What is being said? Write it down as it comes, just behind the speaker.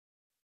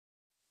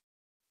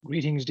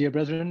Greetings, dear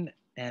brethren,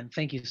 and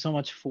thank you so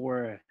much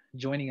for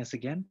joining us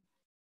again.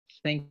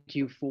 Thank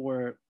you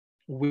for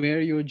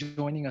where you're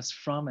joining us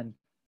from, and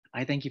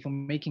I thank you for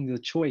making the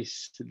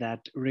choice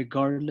that,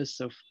 regardless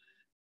of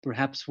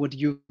perhaps what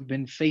you've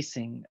been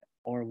facing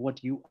or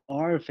what you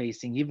are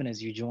facing, even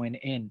as you join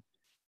in,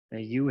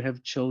 that you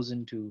have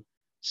chosen to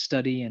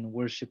study and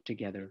worship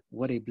together.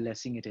 What a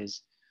blessing it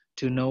is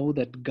to know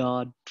that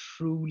God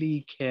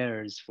truly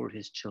cares for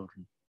his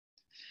children,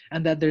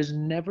 and that there's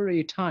never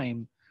a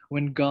time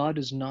when God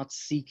is not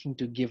seeking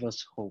to give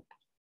us hope,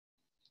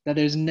 that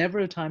there's never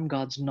a time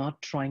God's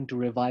not trying to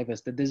revive us,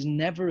 that there's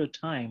never a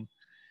time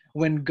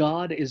when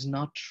God is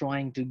not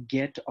trying to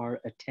get our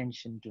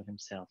attention to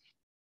himself.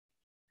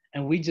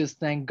 And we just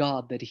thank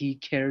God that he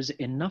cares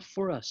enough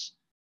for us.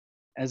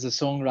 As the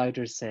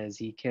songwriter says,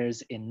 he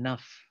cares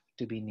enough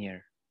to be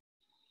near.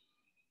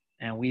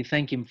 And we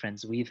thank him,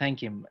 friends. We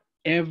thank him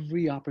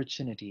every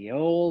opportunity,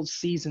 all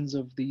seasons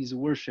of these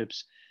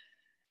worships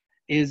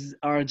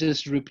are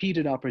just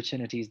repeated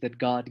opportunities that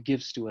God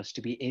gives to us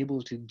to be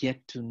able to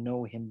get to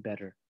know him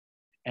better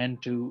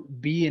and to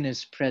be in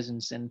his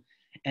presence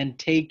and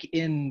take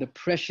in the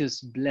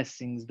precious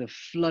blessings, the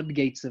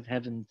floodgates of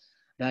heaven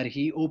that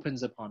he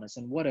opens upon us.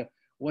 And what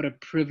a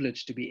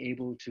privilege to be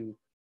able to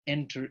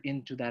enter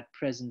into that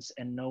presence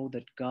and know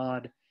that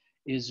God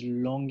is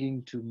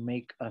longing to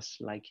make us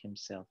like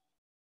himself.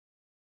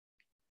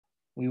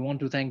 We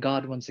want to thank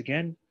God once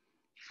again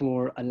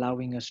for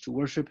allowing us to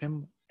worship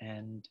him,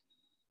 and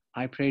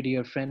I pray,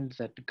 dear friend,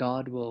 that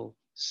God will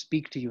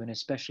speak to you in a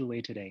special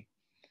way today.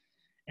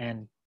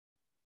 And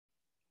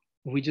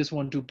we just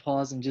want to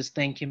pause and just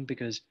thank him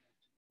because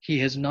he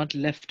has not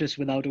left us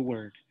without a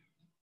word.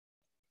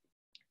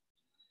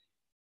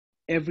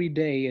 Every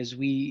day as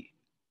we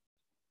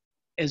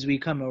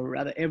come, or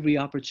rather every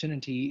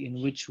opportunity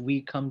in which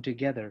we come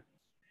together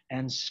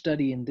and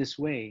study in this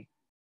way,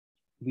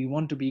 we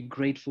want to be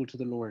grateful to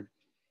the Lord.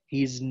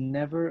 He's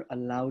never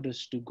allowed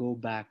us to go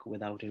back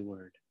without a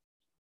word.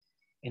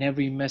 In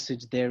every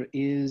message, there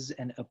is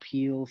an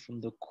appeal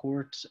from the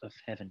courts of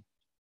heaven.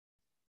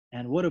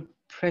 And what a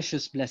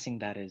precious blessing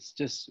that is.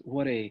 Just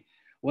what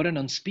an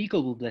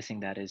unspeakable blessing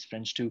that is,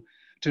 friends, to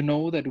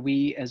know that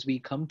we, as we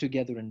come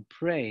together and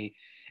pray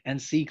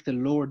and seek the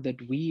Lord,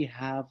 that we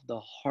have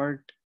the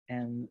heart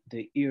and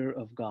the ear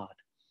of God.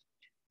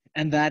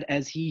 And that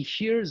as he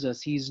hears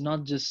us, he's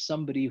not just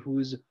somebody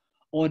who's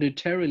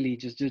auditorily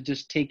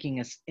just taking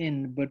us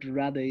in, but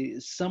rather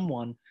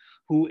someone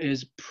who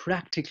is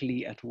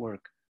practically at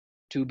work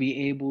to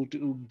be able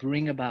to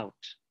bring about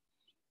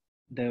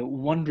the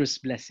wondrous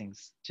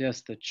blessings,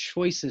 just the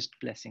choicest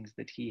blessings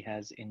that he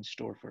has in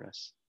store for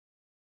us.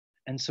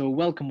 And so,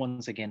 welcome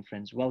once again,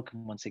 friends.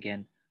 Welcome once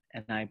again.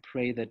 And I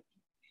pray that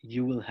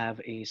you will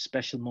have a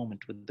special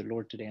moment with the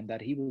Lord today and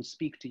that he will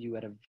speak to you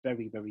at a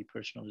very, very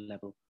personal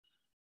level.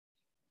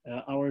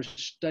 Our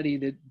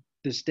study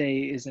this day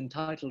is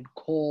entitled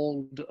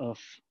Called of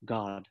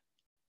God.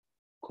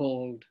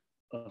 Called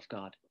of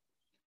God.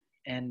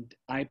 And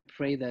I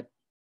pray that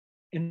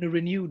in a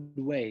renewed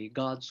way,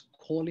 God's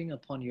calling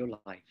upon your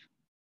life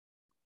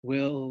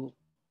will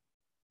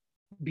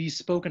be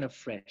spoken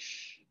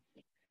afresh,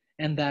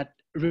 and that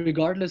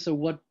regardless of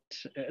what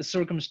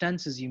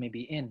circumstances you may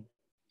be in,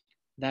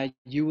 that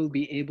you will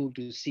be able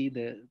to see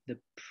the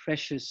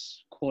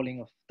precious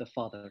calling of the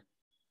Father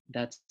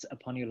that's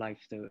upon your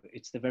life.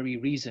 It's the very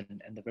reason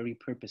and the very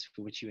purpose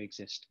for which you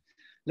exist.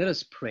 Let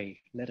us pray.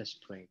 Let us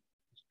pray.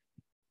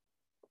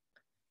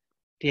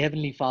 Dear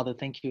Heavenly Father,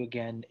 thank you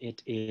again.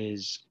 It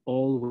is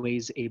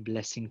always a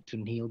blessing to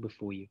kneel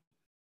before you.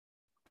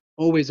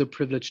 Always a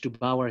privilege to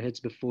bow our heads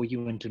before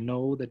you and to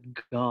know that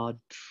God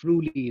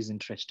truly is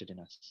interested in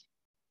us.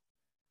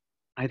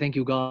 I thank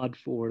you, God,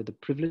 for the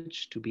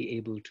privilege to be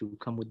able to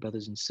come with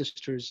brothers and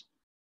sisters.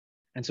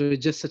 And so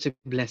it's just such a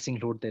blessing,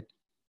 Lord, that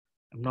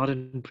I'm not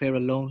in prayer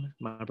alone.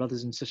 My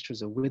brothers and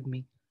sisters are with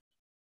me.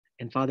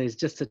 And Father, it's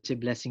just such a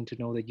blessing to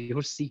know that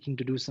you're seeking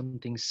to do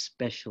something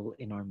special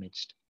in our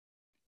midst.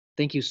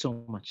 Thank you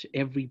so much.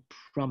 Every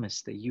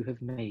promise that you have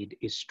made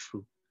is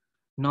true.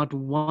 Not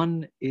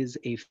one is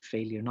a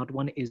failure. Not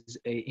one is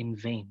in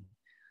vain.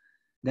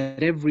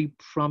 That every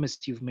promise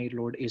you've made,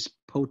 Lord, is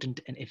potent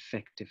and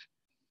effective.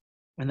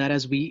 And that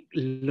as we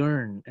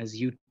learn, as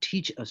you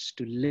teach us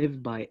to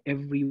live by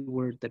every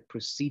word that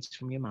proceeds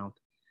from your mouth,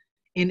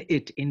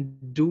 in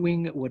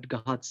doing what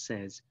God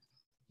says,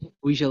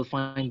 we shall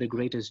find the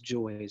greatest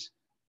joys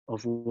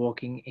of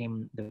walking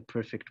in the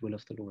perfect will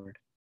of the Lord.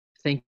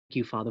 Thank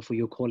you, Father, for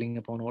your calling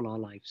upon all our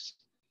lives.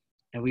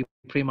 And we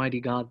pray, mighty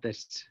God, that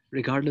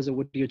regardless of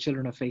what your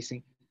children are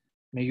facing,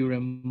 may you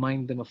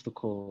remind them of the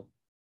call.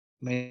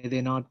 May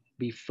they not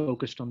be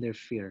focused on their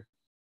fear.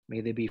 May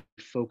they be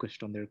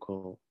focused on their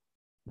call.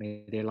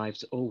 May their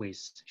lives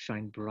always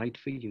shine bright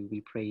for you.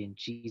 We pray in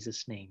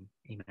Jesus' name.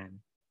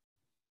 Amen.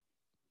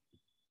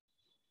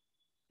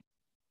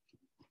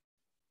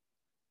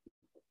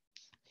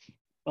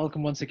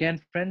 Welcome once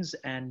again, friends,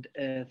 and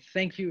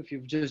thank you if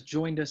you've just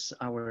joined us.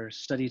 Our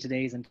study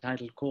today is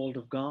entitled Called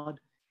of God.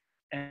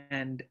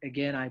 And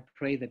again, I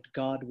pray that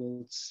God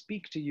will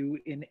speak to you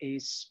in a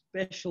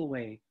special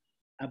way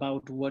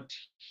about what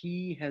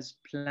He has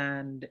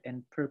planned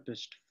and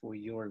purposed for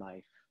your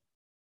life.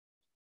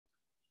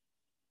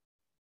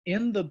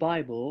 In the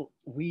Bible,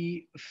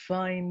 we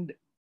find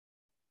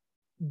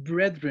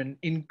brethren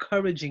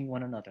encouraging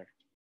one another.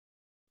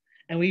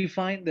 And we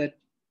find that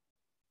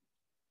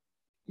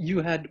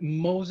you had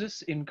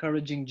Moses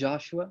encouraging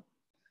Joshua.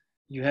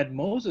 You had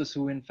Moses,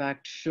 who in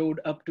fact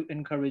showed up to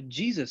encourage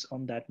Jesus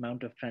on that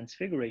Mount of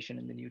Transfiguration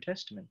in the New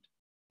Testament.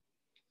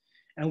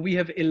 And we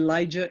have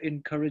Elijah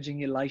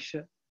encouraging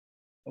Elisha.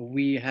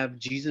 We have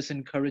Jesus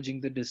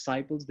encouraging the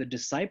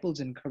disciples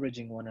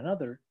encouraging one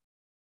another.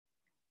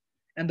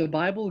 And the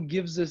Bible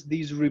gives us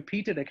these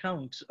repeated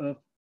accounts of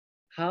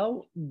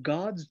how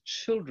God's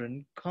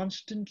children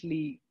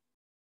constantly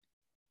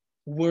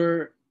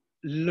were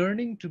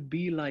learning to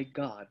be like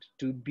God,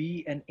 to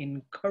be an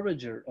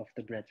encourager of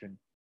the brethren.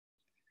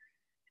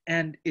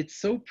 And it's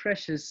so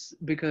precious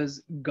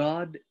because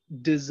God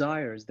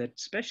desires that,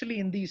 especially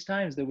in these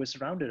times that we're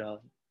surrounded of,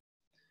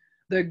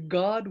 that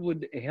God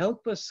would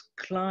help us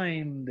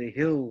climb the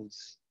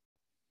hills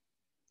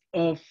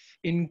of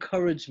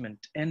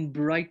encouragement and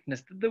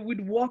brightness, that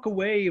we'd walk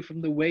away from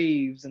the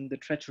waves and the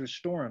treacherous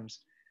storms,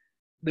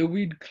 that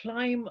we'd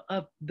climb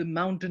up the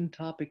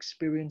mountaintop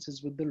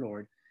experiences with the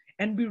Lord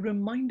and be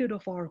reminded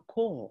of our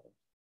call.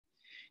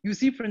 You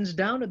see, friends,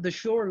 down at the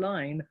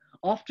shoreline,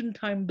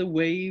 oftentimes the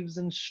waves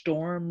and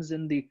storms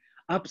and the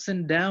ups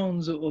and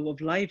downs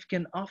of life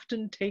can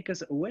often take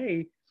us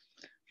away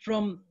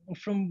from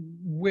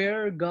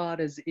where God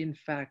has in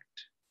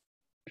fact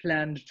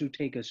planned to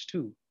take us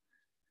to.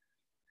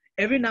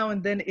 Every now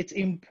and then, it's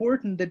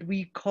important that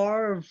we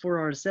carve for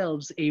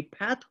ourselves a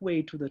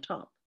pathway to the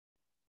top.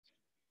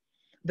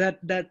 That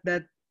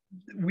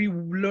we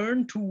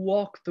learn to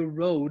walk the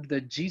road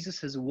that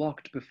Jesus has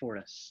walked before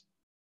us.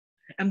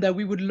 And that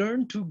we would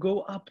learn to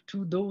go up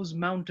to those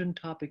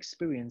mountaintop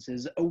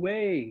experiences,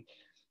 away,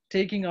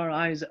 taking our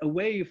eyes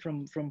away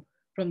from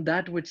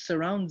that which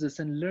surrounds us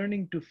and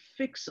learning to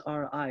fix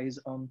our eyes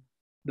on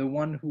the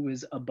one who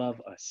is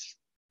above us,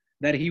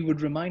 that he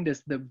would remind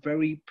us the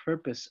very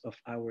purpose of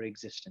our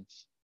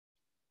existence.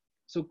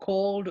 So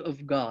called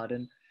of God.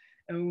 And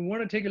we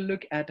want to take a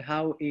look at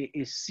how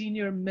a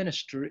senior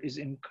minister is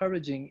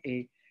encouraging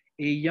a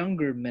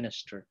younger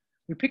minister.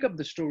 We pick up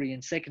the story in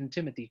 2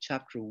 Timothy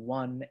chapter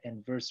 1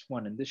 and verse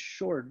 1 in this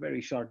short,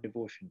 very short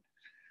devotion.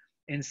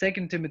 In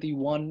 2 Timothy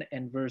 1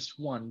 and verse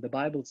 1, the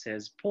Bible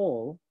says,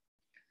 Paul,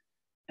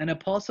 an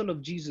apostle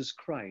of Jesus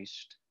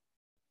Christ,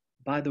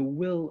 by the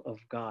will of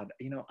God.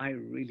 You know, I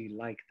really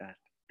like that.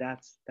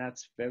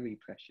 That's very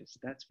precious.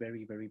 That's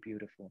very, very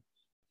beautiful.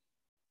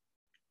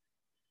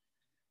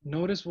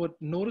 Notice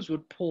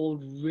what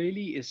Paul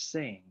really is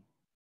saying.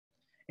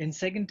 In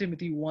 2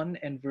 Timothy 1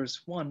 and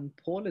verse 1,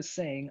 Paul is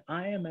saying,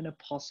 I am an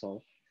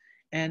apostle.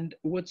 And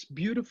what's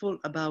beautiful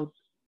about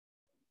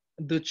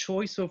the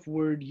choice of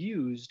word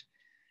used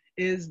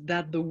is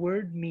that the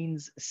word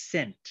means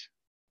sent.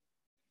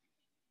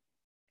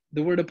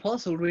 The word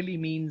apostle really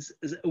means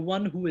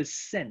one who is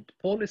sent.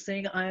 Paul is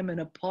saying, I am an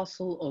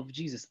apostle of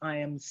Jesus. I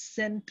am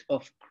sent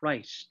of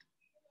Christ.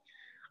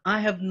 I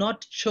have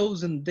not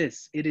chosen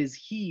this. It is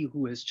he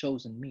who has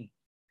chosen me.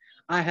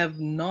 I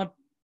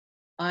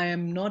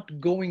am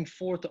not going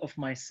forth of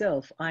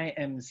myself. I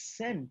am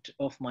sent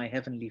of my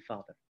heavenly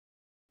Father.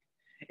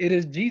 It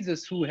is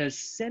Jesus who has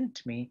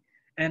sent me,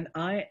 and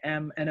I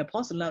am an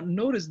apostle. Now,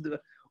 notice,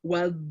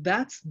 while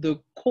that's the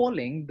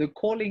calling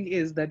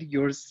is that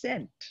you're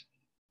sent.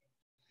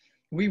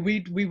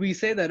 We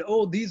say that,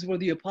 oh, these were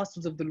the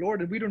apostles of the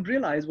Lord, and we don't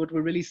realize what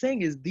we're really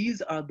saying is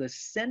these are the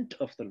sent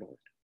of the Lord.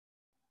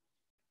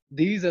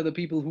 These are the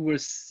people who were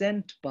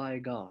sent by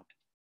God.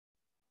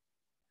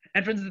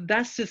 And friends,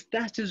 that's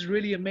just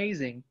really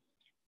amazing,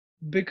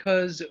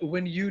 because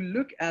when you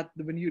look at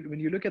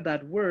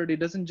that word, it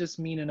doesn't just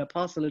mean an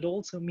apostle, it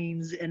also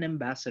means an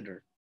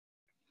ambassador,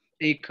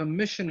 a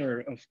commissioner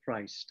of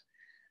Christ.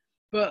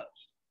 But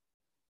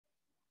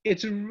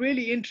it's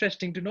really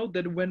interesting to note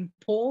that when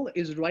Paul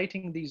is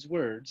writing these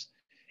words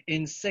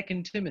in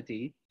 2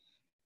 Timothy,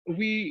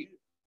 we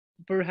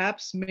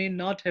perhaps may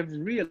not have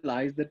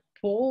realized that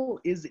Paul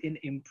is in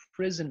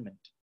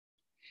imprisonment.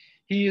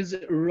 He is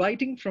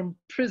writing from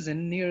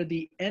prison near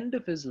the end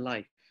of his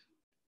life.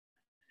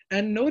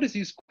 And notice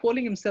he's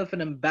calling himself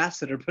an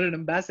ambassador, but an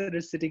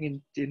ambassador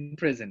sitting in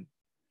prison.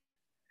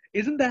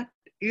 Isn't that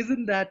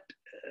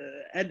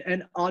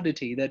an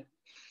oddity that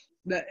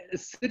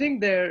sitting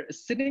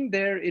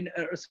there in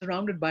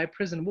surrounded by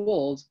prison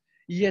walls,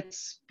 yet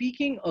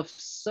speaking of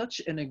such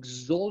an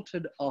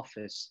exalted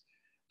office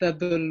that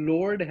the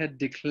Lord had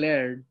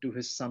declared to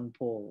his son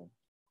Paul.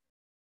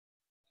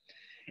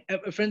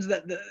 Friends,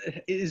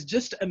 it is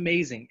just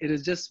amazing. It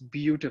is just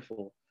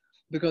beautiful,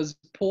 because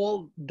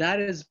that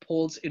is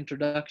Paul's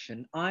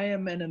introduction. I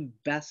am an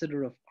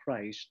ambassador of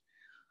Christ.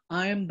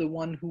 I am the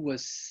one who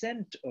was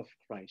sent of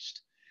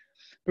Christ.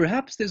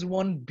 Perhaps there's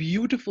one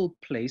beautiful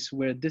place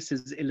where this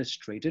is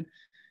illustrated.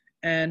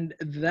 And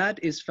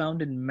that is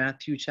found in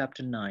Matthew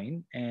chapter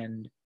 9.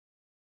 And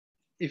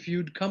if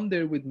you'd come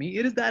there with me,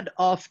 it is that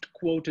oft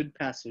quoted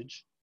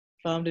passage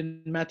found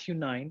in Matthew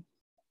 9,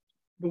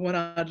 but one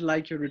I'd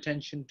like your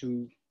attention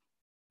to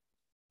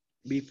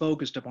be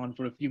focused upon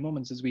for a few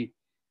moments as we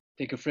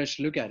take a fresh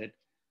look at it.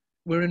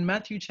 We're in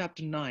Matthew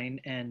chapter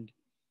 9, and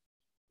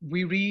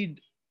we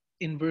read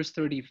in verse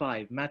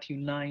 35, Matthew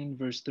 9,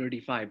 verse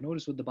 35.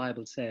 Notice what the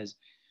Bible says.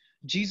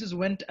 Jesus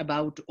went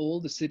about all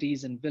the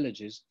cities and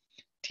villages,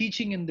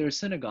 teaching in their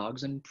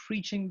synagogues and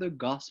preaching the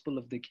gospel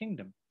of the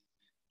kingdom,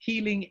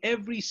 healing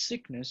every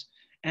sickness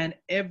and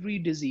every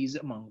disease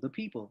among the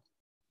people.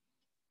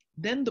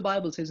 Then the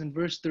Bible says in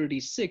verse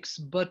 36,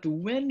 but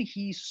when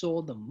he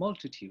saw the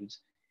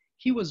multitudes,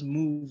 he was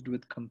moved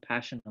with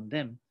compassion on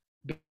them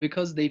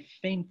because they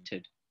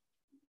fainted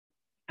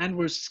and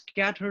were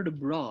scattered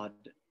abroad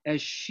as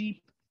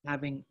sheep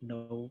having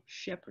no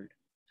shepherd.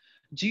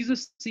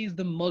 Jesus sees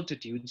the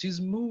multitudes,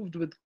 he's moved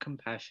with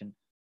compassion.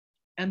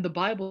 And the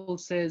Bible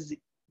says,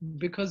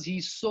 because he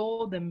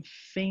saw them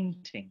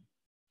fainting,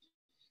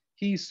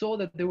 he saw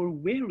that they were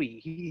weary,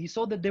 he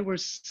saw that they were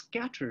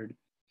scattered,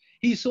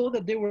 he saw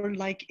that they were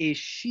like a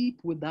sheep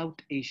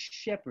without a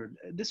shepherd.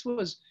 This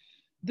was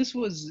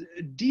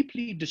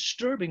deeply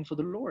disturbing for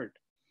the Lord.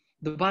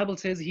 The Bible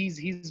says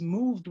he's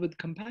moved with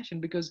compassion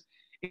because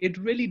it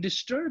really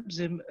disturbs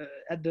him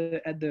at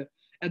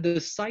the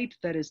sight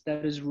that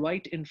is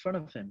right in front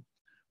of him.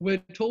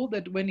 We're told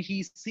that when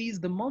he sees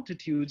the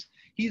multitudes,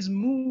 he's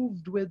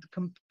moved with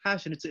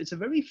compassion. It's a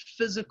very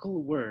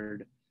physical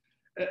word.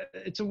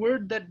 It's a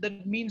word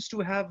that means to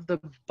have the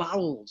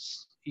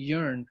bowels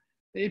yearn.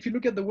 If you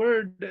look at the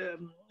word,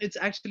 it's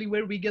actually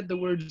where we get the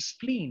word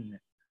spleen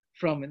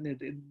from. In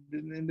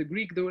the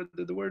Greek, the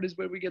word is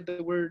where we get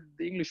the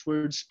English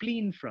word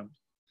spleen from.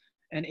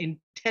 And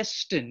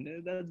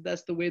intestine,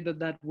 that's the way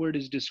that word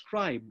is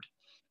described.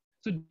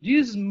 So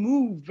Jesus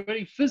moved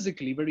very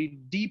physically, very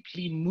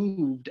deeply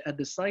moved at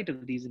the sight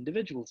of these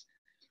individuals.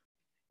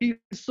 He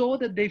saw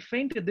that they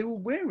fainted, they were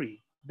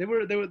weary, they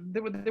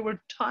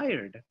were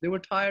tired. They were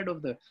tired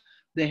of the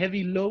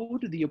heavy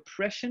load, the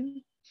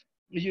oppression.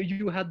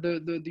 You had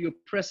the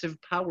oppressive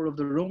power of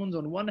the Romans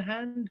on one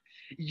hand.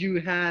 You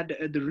had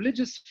the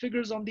religious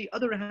figures on the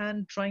other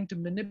hand, trying to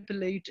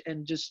manipulate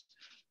and just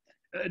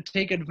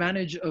take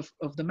advantage of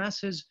the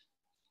masses.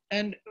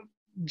 And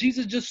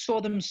Jesus just saw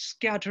them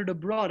scattered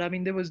abroad. I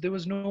mean, there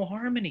was no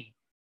harmony.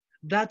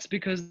 That's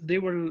because they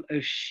were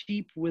a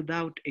sheep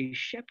without a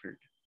shepherd.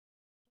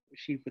 A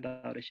sheep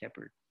without a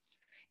shepherd.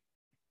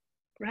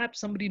 Perhaps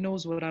somebody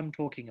knows what I'm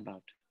talking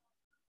about.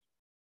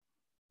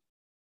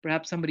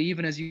 Perhaps somebody,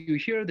 even as you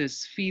hear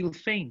this, feel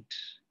faint,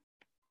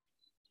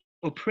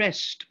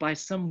 oppressed by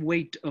some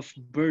weight of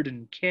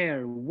burden,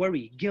 care,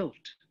 worry, guilt.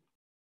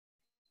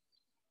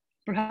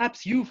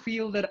 Perhaps you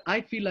feel that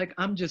I feel like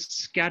I'm just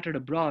scattered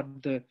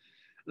abroad.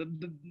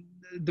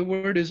 The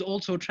word is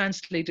also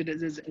translated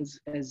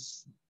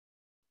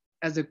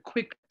as a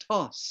quick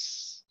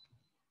toss.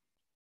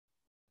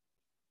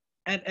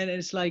 And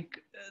it's like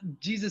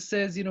Jesus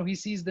says, he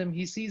sees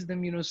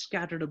them,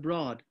 scattered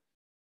abroad.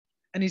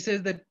 And he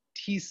says that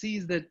he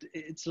sees that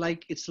it's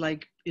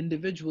like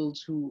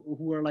individuals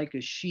who are like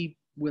a sheep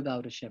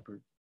without a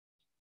shepherd.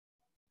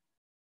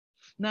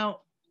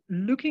 Now,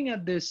 looking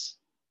at this,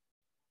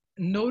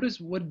 notice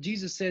what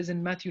Jesus says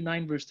in Matthew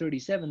 9, verse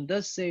 37.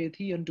 Thus saith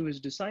he unto his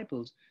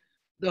disciples,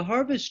 the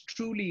harvest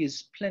truly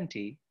is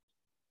plenty,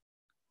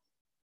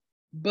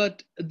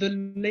 but the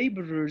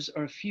laborers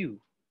are few.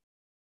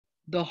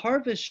 The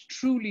harvest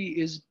truly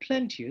is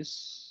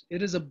plenteous,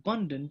 it is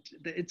abundant,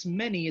 it's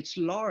many, it's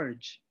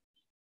large.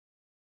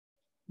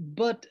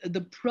 But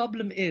the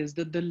problem is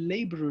that the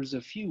laborers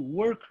are few,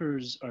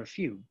 workers are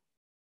few.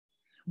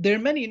 There are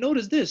many,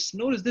 notice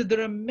that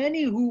there are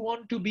many who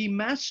want to be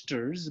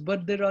masters,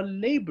 but there are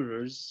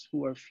laborers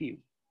who are few.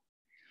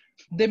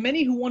 There are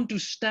many who want to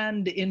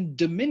stand in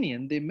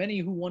dominion, there are many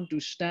who want to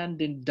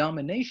stand in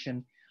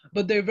domination,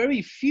 but there are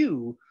very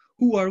few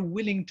who are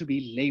willing to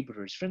be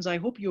laborers. Friends, I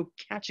hope you're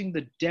catching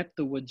the depth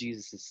of what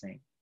Jesus is saying.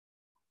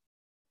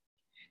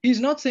 He's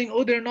not saying,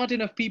 oh, there are not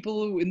enough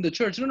people in the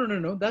church.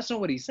 No. That's not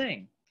what he's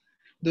saying.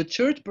 The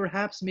church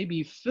perhaps may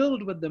be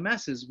filled with the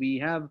masses. We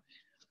have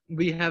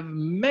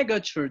mega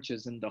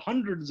churches and the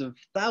hundreds of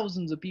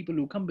thousands of people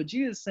who come, but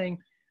Jesus is saying,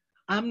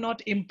 I'm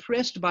not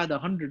impressed by the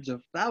hundreds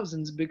of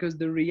thousands because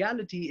the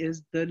reality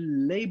is the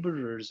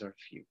laborers are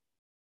few.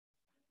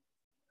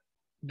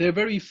 There are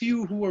very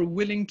few who are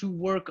willing to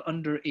work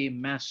under a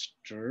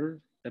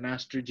master, the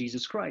master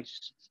Jesus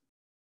Christ.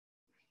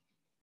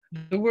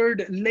 The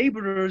word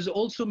laborers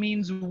also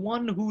means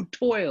one who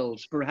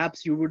toils.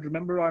 Perhaps you would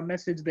remember our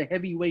message, The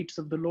Heavy Weights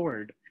of the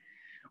Lord,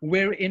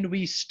 wherein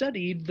we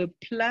studied the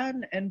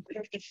plan and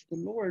purpose of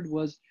the Lord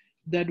was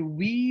that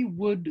we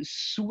would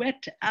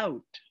sweat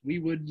out, we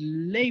would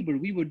labor,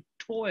 we would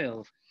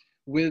toil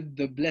with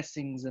the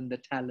blessings and the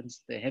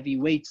talents, the heavy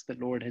weights the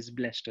Lord has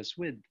blessed us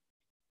with.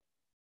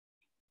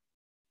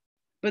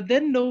 But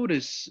then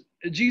notice,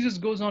 Jesus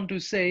goes on to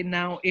say,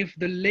 now, if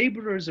the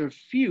laborers are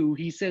few,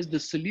 he says the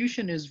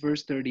solution is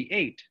verse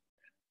 38.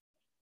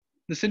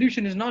 The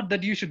solution is not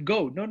that you should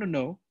go. No, no,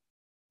 no.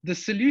 The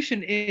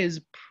solution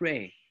is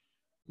pray.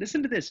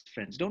 Listen to this,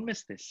 friends. Don't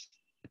miss this.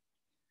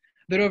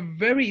 There are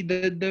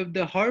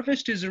the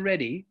harvest is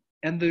ready.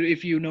 And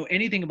if you know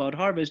anything about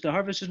harvest, the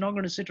harvest is not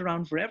going to sit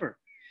around forever.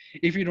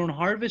 If you don't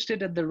harvest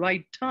it at the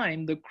right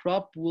time, the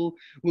crop will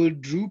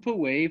droop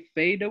away,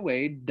 fade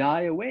away,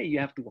 die away. You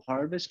have to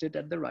harvest it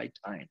at the right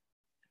time.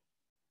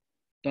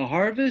 The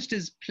harvest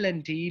is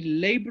plenty,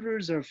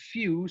 laborers are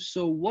few,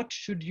 so what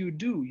should you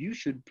do? You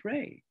should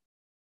pray.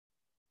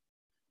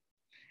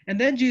 And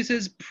then Jesus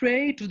says,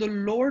 pray to the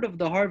Lord of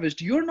the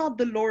harvest. You're not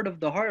the Lord of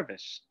the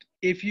harvest.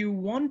 If you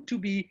want to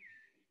be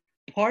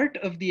part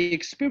of the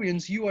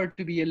experience, you are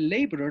to be a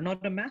laborer,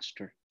 not a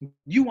master.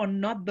 You are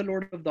not the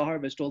Lord of the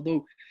harvest,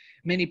 although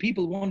many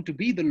people want to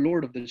be the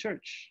Lord of the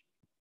church.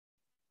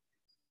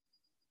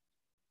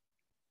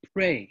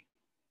 Pray.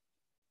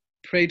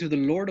 Pray to the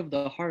Lord of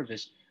the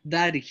harvest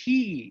that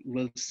he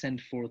will send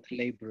forth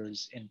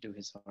laborers into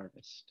his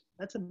harvest.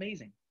 That's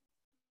amazing.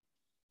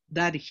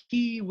 That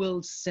he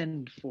will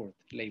send forth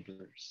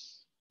laborers.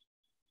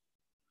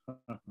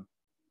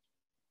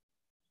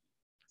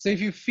 So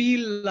if you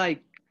feel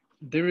like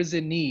there is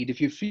a need,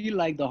 if you feel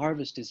like the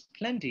harvest is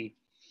plenty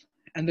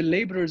and the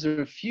laborers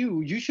are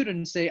few, you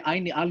shouldn't say,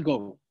 I'll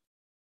go.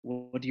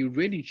 What you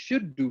really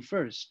should do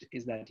first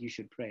is that you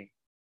should pray.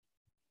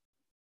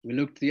 We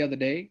looked the other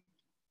day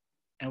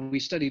and we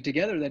studied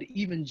together that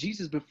even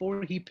Jesus,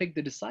 before he picked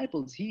the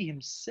disciples, he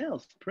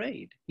himself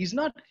prayed. He's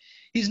not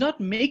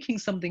making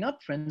something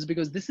up, friends,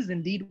 because this is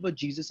indeed what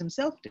Jesus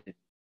himself did.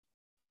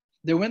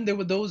 That when there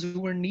were those who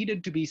were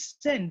needed to be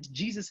sent,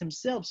 Jesus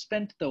himself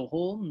spent the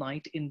whole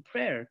night in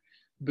prayer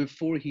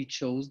before he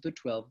chose the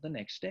 12 the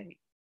next day,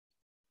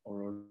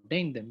 or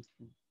ordained them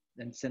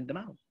and sent them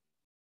out.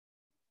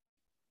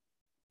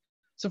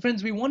 So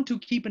friends, we want to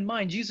keep in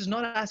mind, Jesus is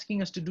not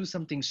asking us to do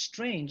something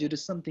strange. It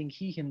is something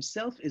he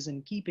himself is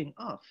in keeping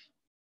of.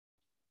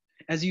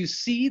 As you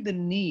see the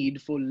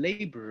need for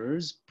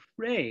laborers,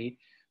 pray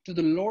to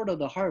the Lord of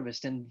the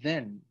harvest. And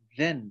then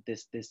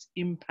this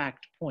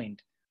impact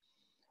point,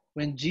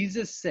 when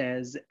Jesus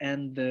says,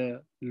 and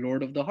the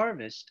Lord of the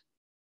harvest,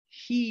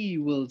 he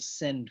will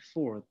send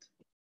forth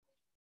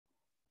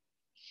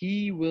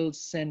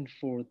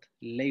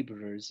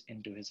laborers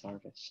into his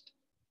harvest.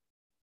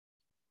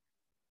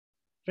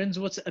 Friends,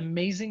 what's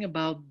amazing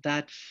about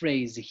that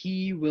phrase,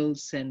 he will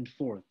send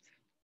forth.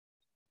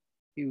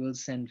 He will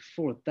send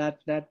forth. That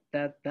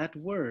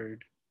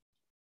word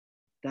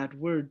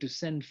to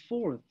send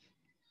forth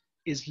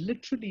is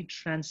literally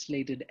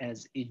translated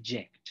as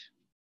eject.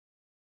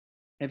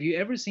 Have you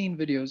ever seen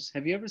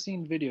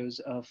videos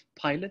of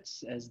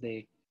pilots as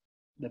the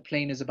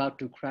plane is about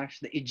to crash,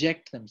 they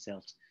eject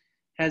themselves?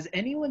 Has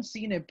anyone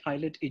seen a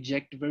pilot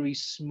eject very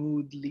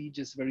smoothly,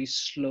 just very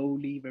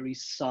slowly, very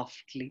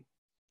softly?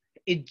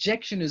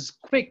 Ejection is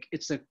quick.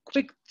 It's a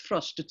quick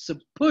thrust. It's a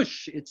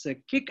push. It's a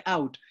kick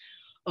out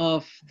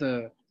of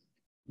the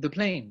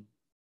plane.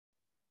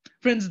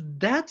 Friends,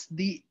 that's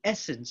the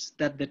essence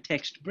that the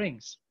text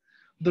brings.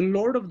 The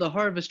Lord of the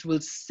harvest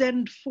will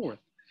send forth.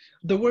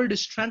 The word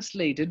is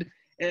translated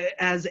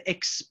as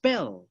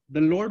expel. The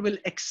Lord will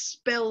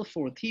expel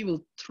forth. He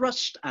will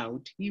thrust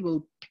out. He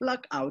will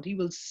pluck out. He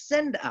will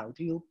send out.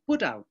 He will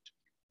put out.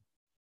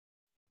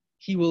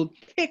 He will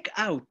kick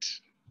out.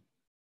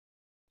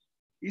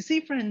 You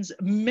see, friends,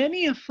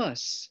 many of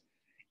us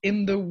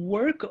in the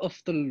work of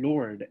the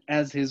Lord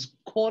as his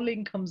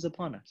calling comes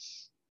upon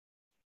us,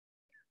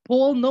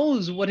 Paul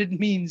knows what it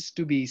means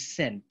to be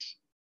sent.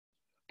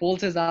 Paul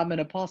says, I'm an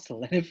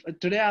apostle. And if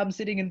today I'm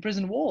sitting in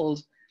prison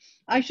walls,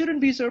 I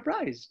shouldn't be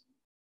surprised.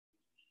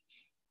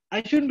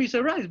 I shouldn't be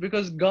surprised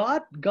because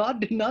God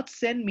did not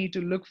send me to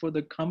look for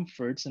the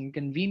comforts and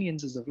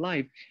conveniences of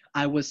life.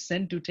 I was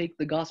sent to take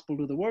the gospel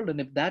to the world.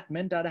 And if that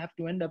meant I'd have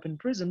to end up in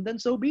prison, then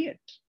so be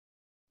it.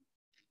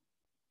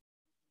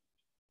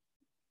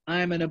 I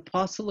am an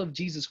apostle of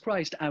Jesus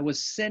Christ. I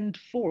was sent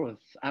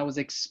forth. I was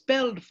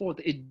expelled forth.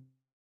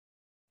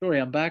 Sorry,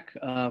 I'm back.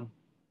 I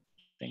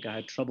think I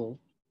had trouble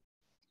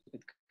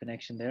with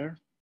connection there.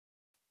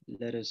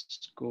 Let us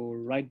go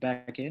right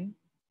back in.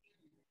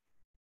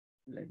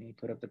 Let me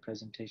put up the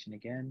presentation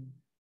again.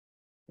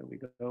 There we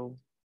go.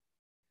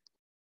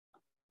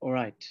 All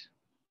right.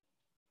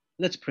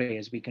 Let's pray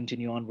as we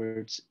continue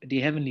onwards.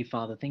 Dear Heavenly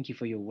Father, thank you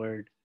for your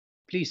word.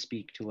 Please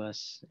speak to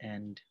us,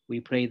 and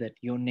we pray that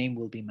your name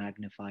will be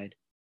magnified.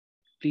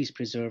 Please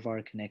preserve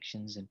our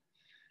connections and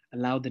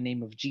allow the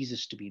name of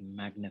Jesus to be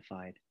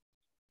magnified.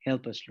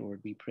 Help us,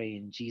 Lord, we pray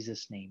in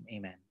Jesus' name.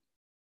 Amen.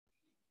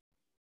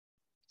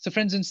 So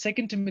friends, in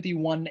 2 Timothy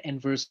 1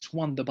 and verse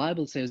 1, the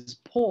Bible says,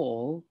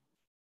 Paul,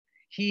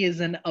 he is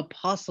an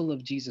apostle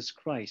of Jesus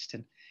Christ.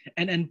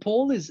 And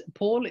Paul is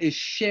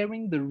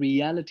sharing the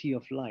reality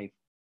of life.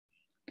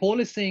 Paul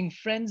is saying,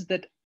 friends,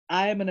 that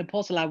I am an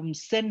apostle, I am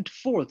sent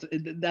forth.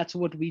 That's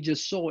what we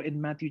just saw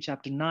in Matthew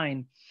chapter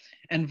 9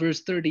 and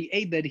verse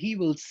 38, that he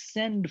will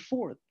send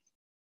forth,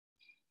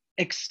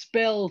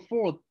 expel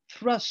forth,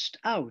 thrust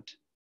out.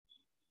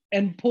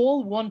 And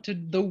Paul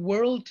wanted the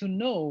world to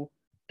know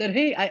that,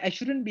 hey, I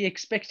shouldn't be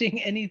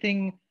expecting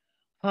anything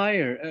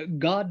higher.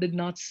 God did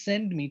not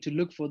send me to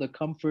look for the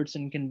comforts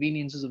and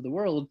conveniences of the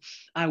world.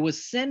 I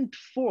was sent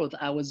forth,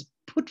 I was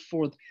put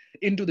forth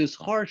into this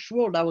harsh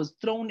world, I was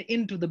thrown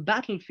into the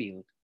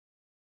battlefield.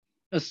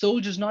 A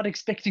soldier's not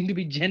expecting to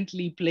be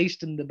gently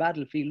placed in the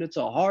battlefield. It's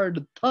a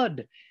hard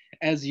thud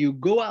as you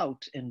go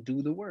out and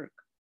do the work,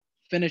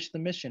 finish the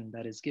mission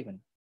that is given.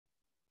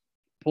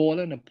 Paul,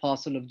 an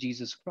apostle of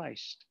Jesus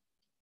Christ.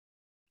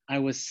 I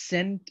was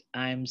sent,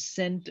 I am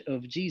sent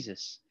of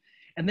Jesus.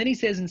 And then he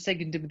says in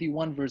 2 Timothy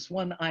 1, verse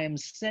 1, I am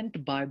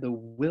sent by the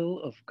will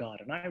of God.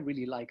 And I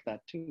really like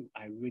that too.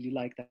 I really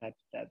like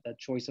that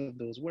choice of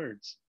those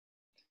words.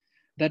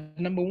 That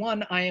number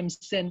one, I am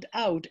sent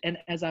out. And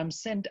as I'm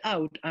sent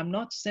out, I'm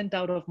not sent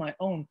out of my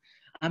own.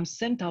 I'm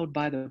sent out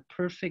by the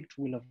perfect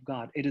will of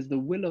God. It is the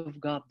will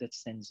of God that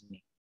sends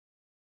me.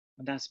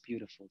 And that's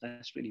beautiful.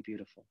 That's really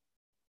beautiful.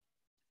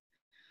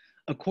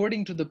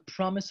 According to the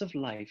promise of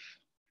life,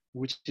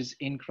 which is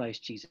in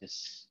Christ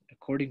Jesus,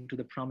 according to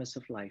the promise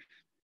of life,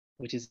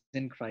 which is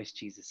in Christ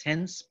Jesus.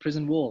 Hence,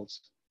 prison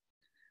walls,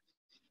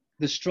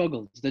 the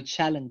struggles, the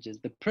challenges,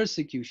 the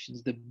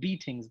persecutions, the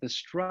beatings, the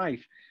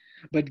strife.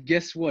 But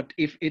guess what?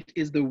 If it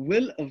is the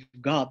will of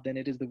God, then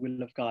it is the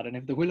will of God. And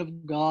if the will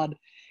of God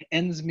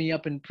ends me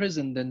up in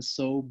prison, then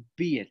so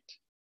be it.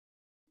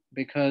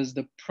 Because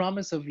the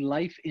promise of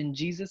life in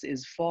Jesus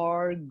is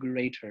far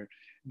greater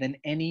than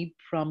any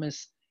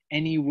promise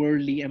any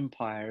worldly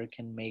empire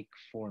can make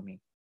for me.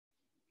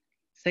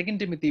 2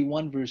 Timothy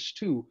 1 verse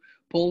 2,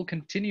 Paul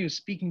continues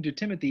speaking to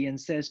Timothy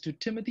and says, to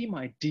Timothy,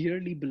 my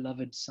dearly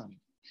beloved son.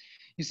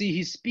 You see,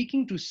 he's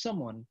speaking to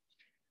someone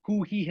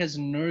who he has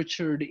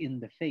nurtured in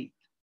the faith.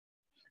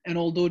 And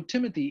although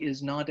Timothy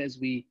is not, as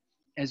we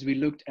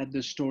looked at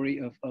the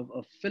story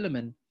of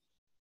Philemon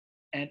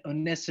and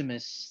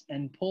Onesimus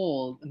and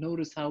Paul,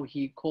 notice how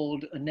he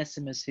called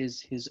Onesimus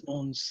his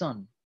own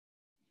son.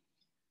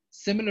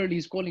 Similarly,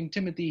 he's calling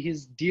Timothy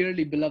his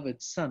dearly beloved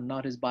son,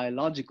 not his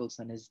biological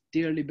son, his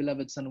dearly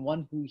beloved son,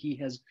 one who he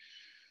has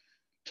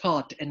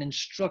taught and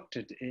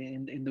instructed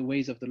in the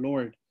ways of the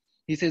Lord.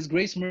 He says,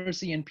 grace,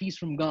 mercy, and peace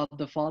from God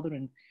the Father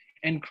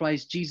and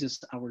Christ Jesus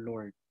our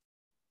Lord.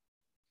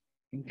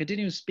 And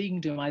continues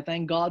speaking to him, I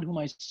thank God whom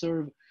I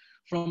serve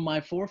from my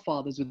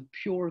forefathers with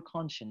pure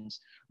conscience,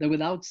 that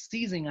without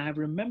ceasing I have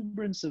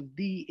remembrance of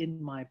thee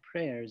in my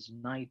prayers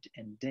night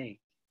and day,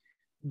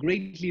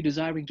 greatly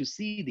desiring to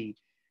see thee,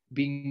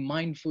 being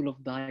mindful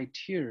of thy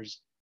tears,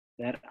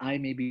 that I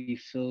may be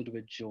filled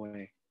with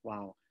joy.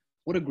 Wow,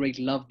 what a great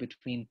love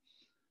between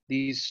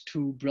these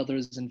two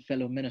brothers and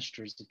fellow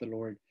ministers of the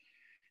Lord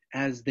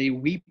as they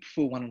weep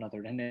for one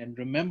another and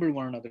remember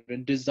one another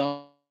and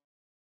desire.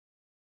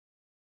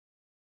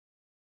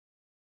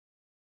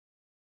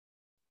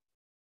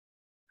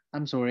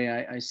 I'm sorry,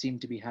 I seem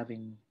to be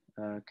having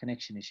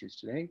connection issues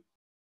today.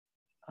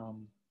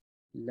 Um,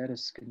 Let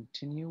us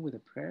continue with a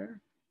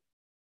prayer.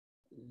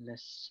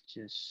 Let's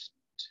just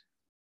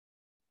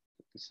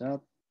put this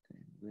up and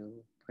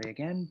we'll pray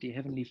again. Dear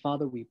Heavenly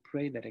Father, we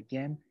pray that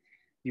again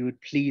you would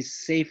please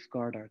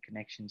safeguard our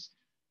connections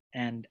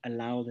and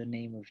allow the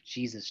name of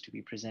Jesus to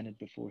be presented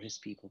before his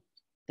people.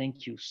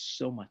 Thank you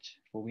so much,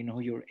 for we know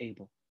you're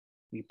able.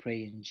 We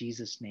pray in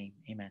Jesus' name.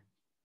 Amen.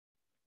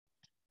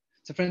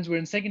 So friends, we're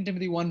in 2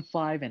 Timothy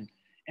 1:5,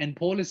 and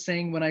Paul is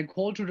saying, when I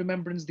call to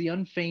remembrance the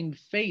unfeigned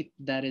faith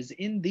that is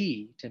in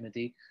thee,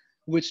 Timothy,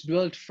 which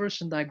dwelt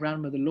first in thy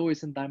grandmother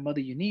Lois and thy mother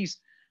Eunice,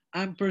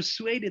 I'm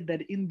persuaded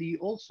that in thee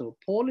also.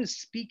 Paul is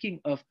speaking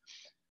of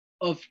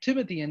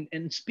Timothy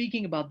and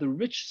speaking about the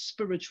rich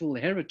spiritual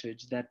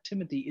heritage that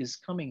Timothy is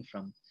coming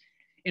from.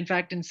 In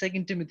fact, in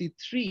 2 Timothy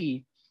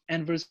 3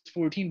 and verse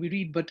 14, we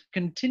read, but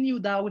continue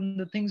thou in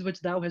the things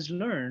which thou hast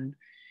learned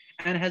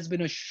and has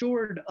been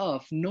assured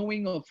of,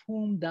 knowing of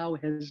whom thou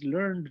hast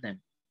learned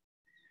them.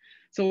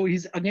 So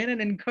he's again an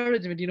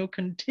encouragement,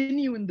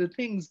 continue in the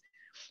things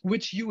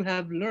which you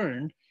have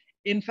learned.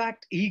 In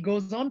fact, he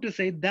goes on to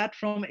say that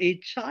from a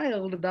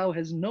child thou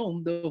hast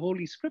known the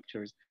holy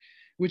scriptures,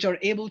 which are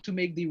able to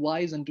make thee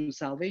wise unto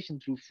salvation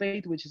through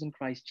faith which is in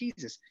Christ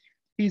Jesus.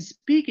 He's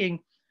speaking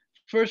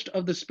first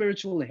of the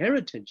spiritual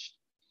heritage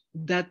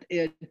that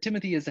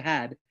Timothy has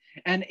had.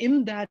 And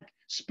in that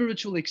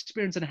spiritual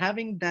experience and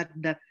having that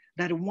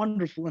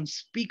wonderful,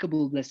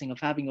 unspeakable blessing of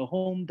having a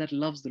home that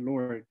loves the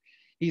Lord,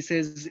 he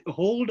says,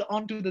 hold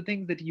on to the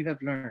things that you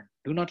have learned.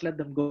 Do not let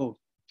them go.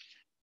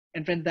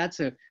 And friend, that's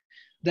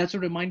a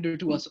reminder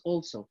to us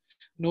also.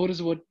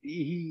 Notice what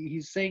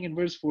he's saying in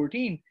verse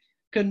 14,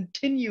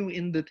 continue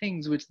in the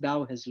things which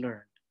thou hast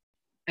learned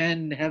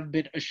and have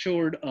been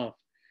assured of,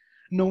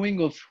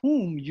 knowing of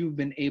whom you've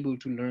been able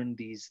to learn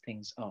these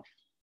things of.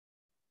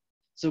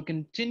 So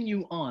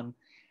continue on,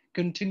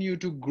 continue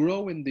to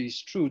grow in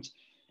these truths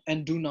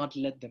and do not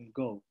let them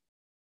go,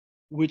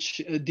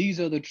 which these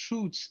are the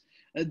truths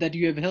that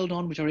you have held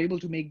on, which are able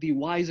to make thee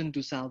wise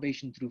unto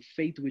salvation through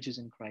faith which is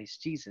in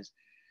Christ Jesus.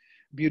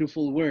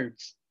 Beautiful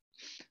words.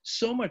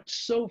 So much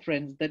so,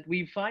 friends, that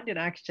we find in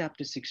Acts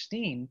chapter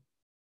 16,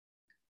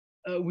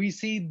 We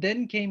see,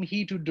 then came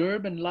he to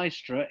Derbe and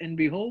Lystra, and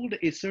behold,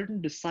 a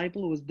certain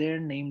disciple was there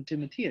named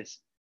Timotheus,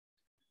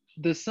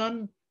 the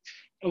son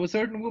of a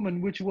certain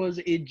woman which was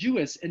a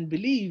Jewess and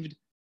believed,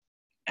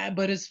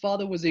 but his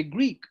father was a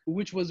Greek,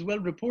 which was well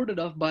reported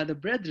of by the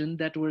brethren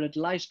that were at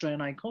Lystra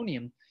and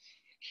Iconium.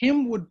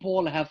 Him would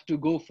Paul have to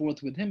go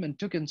forth with him, and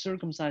took and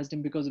circumcised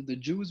him because of the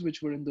Jews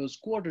which were in those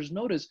quarters.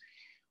 Notice,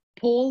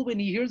 Paul, when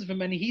he hears of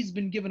him, and he's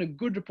been given a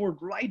good report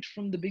right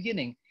from the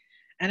beginning,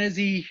 and as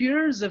he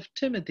hears of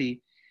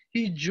Timothy,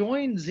 he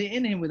joins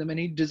in him with him, and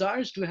he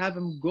desires to have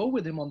him go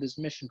with him on this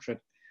mission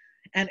trip.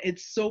 And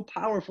it's so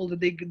powerful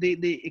that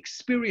they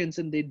experience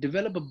and they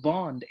develop a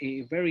bond,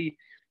 a very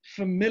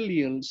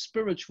familial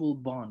spiritual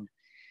bond.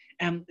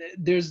 And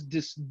there's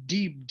this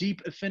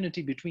deep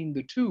affinity between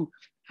the two,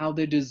 how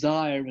they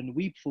desire and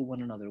weep for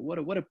one another.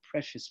 What a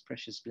precious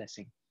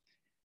blessing.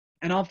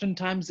 And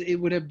oftentimes it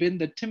would have been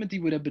that Timothy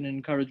would have been an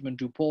encouragement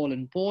to Paul,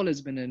 and Paul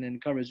has been an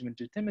encouragement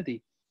to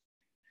Timothy.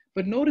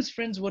 But notice,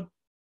 friends,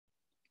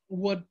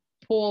 what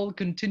Paul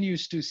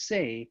continues to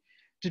say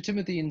to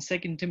Timothy in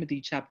 2 Timothy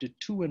chapter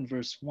 2 and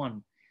verse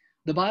 1.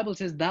 The Bible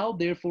says, "Thou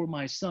therefore,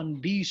 my son,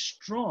 be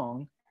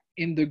strong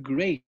in the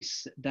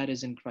grace that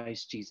is in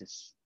Christ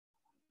Jesus."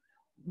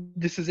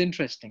 This is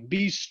interesting.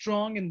 Be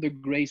strong in the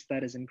grace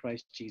that is in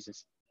Christ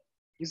Jesus.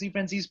 You see,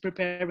 friends, he's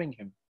preparing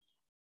him.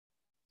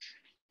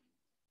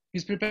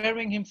 He's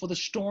preparing him for the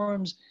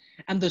storms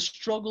and the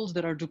struggles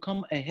that are to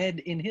come ahead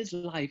in his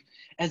life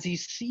as he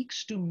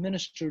seeks to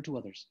minister to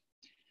others,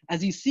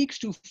 as he seeks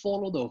to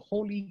follow the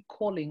holy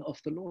calling of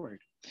the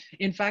Lord.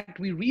 In fact,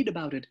 we read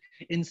about it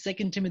in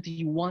 2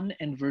 Timothy 1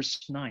 and verse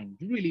 9.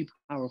 Really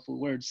powerful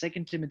words.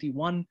 2 Timothy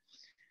 1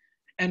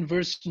 and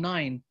verse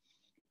 9.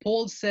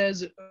 Paul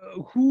says,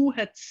 "Who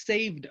hath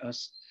saved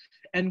us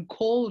and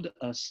called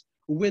us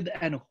with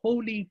an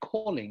holy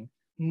calling,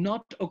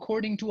 not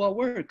according to our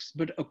works,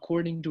 but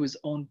according to his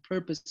own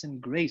purpose and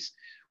grace,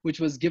 which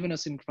was given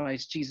us in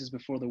Christ Jesus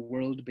before the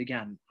world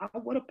began."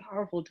 What a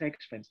powerful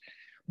text, friends.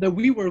 That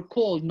we were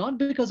called not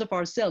because of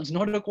ourselves,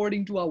 not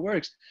according to our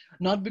works,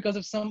 not because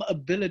of some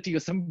ability or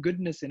some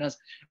goodness in us,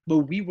 but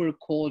we were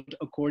called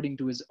according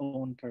to his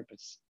own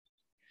purpose.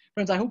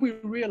 Friends, I hope we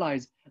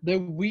realize that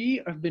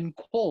we have been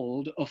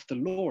called of the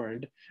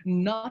Lord,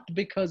 not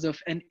because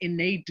of an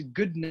innate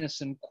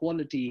goodness and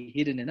quality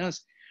hidden in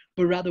us,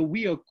 but rather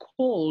we are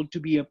called to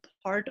be a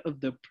part of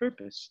the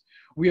purpose.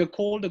 We are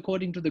called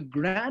according to the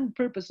grand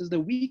purposes that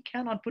we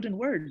cannot put in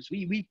words.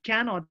 We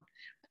cannot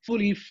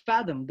fully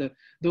fathom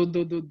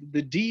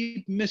the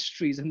deep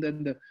mysteries and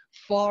then the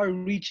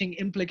far-reaching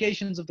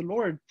implications of the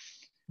Lord.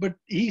 But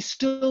he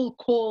still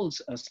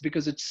calls us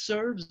because it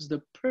serves the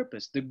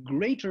purpose, the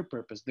greater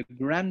purpose, the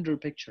grander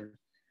picture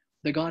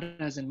that God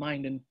has in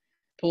mind. And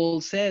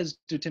Paul says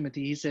to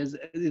Timothy, he says,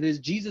 it is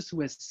Jesus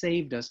who has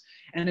saved us,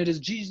 and it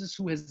is Jesus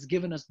who has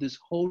given us this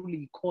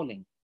holy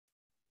calling,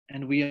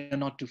 and we are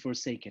not to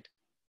forsake it,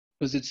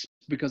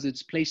 because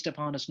it's placed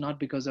upon us not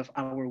because of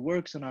our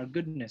works and our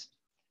goodness.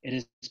 It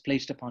is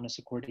placed upon us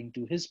according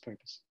to his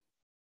purpose.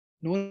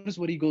 Notice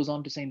what he goes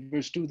on to say in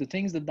verse 2, "The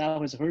things that thou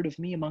hast heard of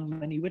me among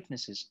many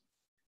witnesses,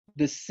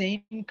 the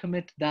same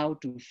commit thou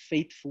to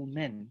faithful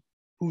men,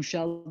 who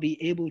shall be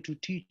able to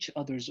teach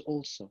others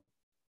also."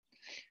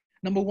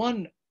 Number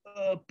one,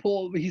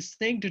 Paul, he's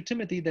saying to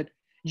Timothy that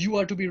you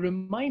are to be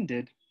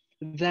reminded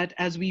that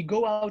as we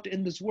go out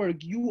in this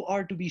work, you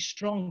are to be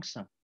strong,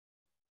 son.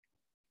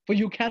 For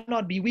you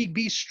cannot be weak.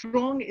 Be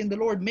strong in the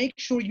Lord. Make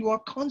sure you are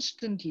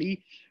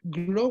constantly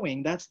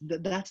growing. That's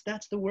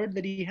the word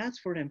that he has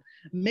for him.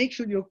 Make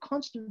sure you're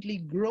constantly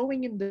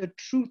growing in the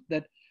truth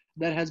that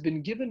has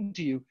been given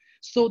to you,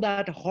 so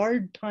that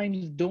hard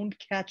times don't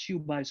catch you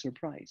by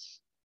surprise.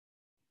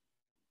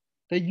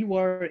 That you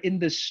are in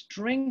the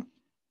strength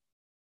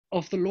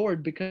of the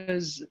Lord,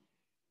 because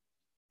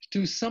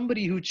to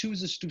somebody who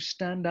chooses to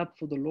stand up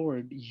for the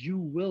Lord, you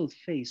will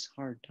face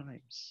hard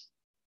times.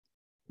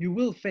 You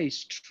will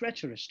face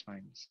treacherous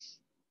times.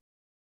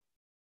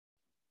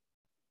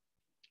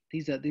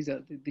 These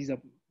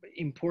are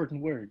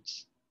important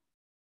words.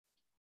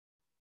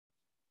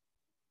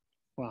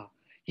 Wow.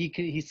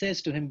 He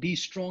says to him, "Be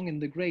strong in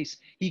the grace."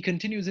 He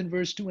continues in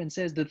verse 2 and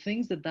says, "The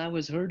things that thou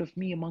hast heard of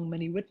me among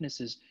many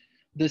witnesses,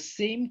 the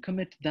same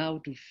commit thou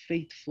to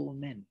faithful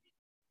men."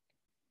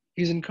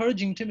 He's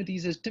encouraging Timothy. He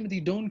says, "Timothy,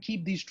 don't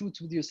keep these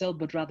truths with yourself,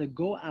 but rather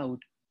go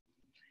out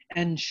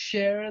and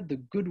share the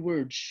good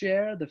word,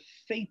 share the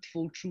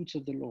faithful truths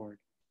of the Lord.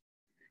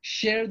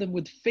 Share them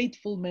with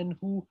faithful men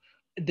who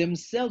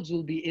themselves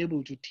will be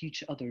able to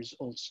teach others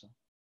also.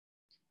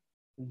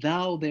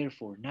 Thou,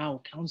 therefore,"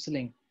 now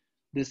counseling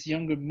this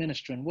younger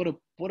minister, and what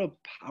a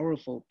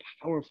powerful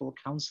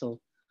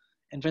counsel.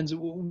 And friends,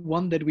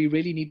 one that we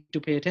really need to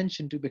pay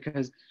attention to,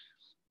 because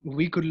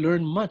we could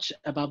learn much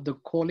about the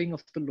calling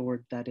of the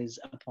Lord that is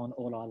upon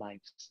all our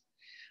lives.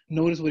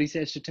 Notice what he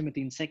says to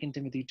Timothy in 2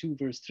 Timothy 2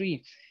 verse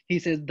 3. He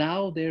says,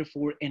 "Thou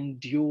therefore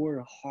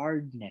endure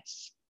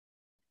hardness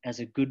as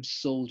a good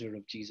soldier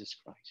of Jesus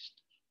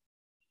Christ."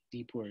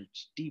 Deep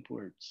words, deep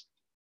words.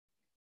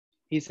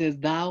 He says,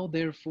 "Thou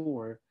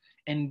therefore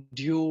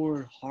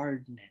endure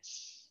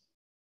hardness.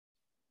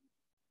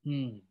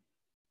 You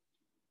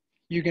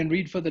can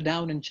read further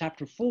down in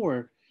chapter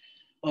 4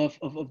 of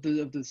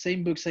the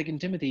same book, 2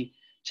 Timothy,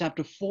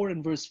 chapter 4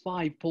 and verse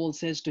 5. Paul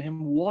says to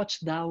him, watch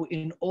thou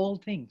in all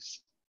things,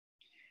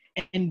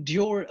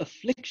 endure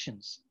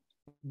afflictions,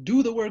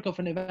 do the work of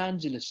an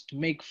evangelist,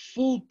 make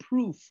full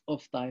proof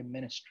of thy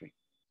ministry.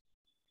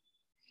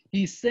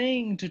 He's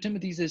saying to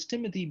Timothy, he says,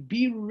 Timothy,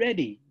 be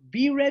ready,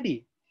 be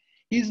ready.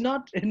 He's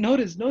not,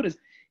 notice,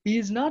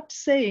 he's not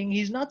saying,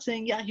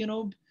 yeah,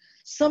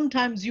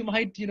 sometimes you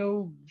might,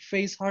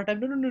 face hard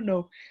time.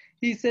 No.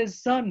 He says,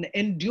 son,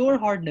 endure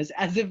hardness,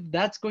 as if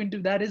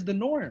that is the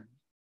norm.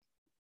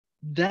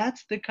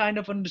 That's the kind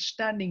of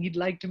understanding he'd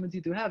like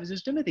Timothy to have. He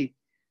says, Timothy,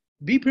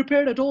 be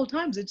prepared at all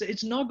times.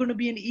 It's not going to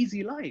be an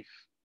easy life.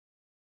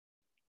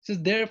 He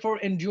says, therefore,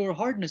 endure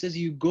hardness as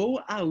you go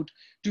out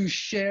to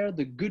share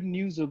the good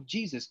news of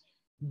Jesus.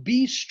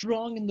 Be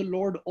strong in the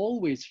Lord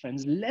always,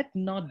 friends. Let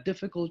not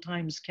difficult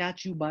times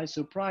catch you by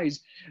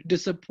surprise,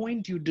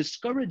 disappoint you,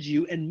 discourage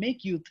you, and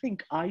make you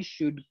think I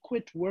should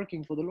quit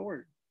working for the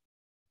Lord.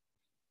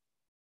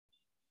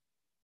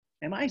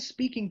 Am I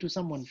speaking to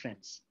someone,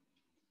 friends,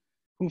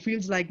 who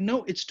feels like,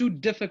 no, it's too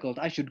difficult.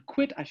 I should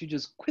quit. I should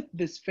just quit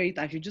this faith.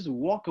 I should just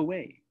walk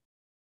away.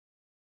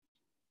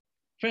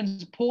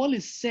 Friends, Paul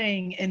is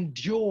saying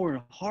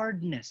endure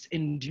hardness,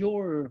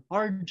 endure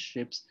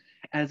hardships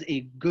as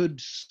a good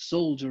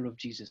soldier of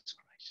Jesus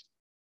Christ.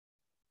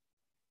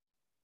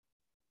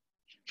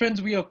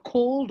 Friends, we are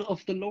called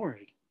of the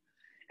Lord.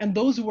 And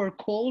those who are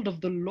called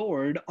of the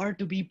Lord are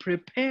to be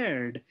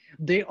prepared.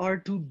 They are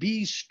to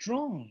be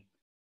strong.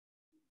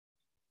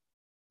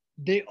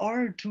 They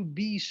are to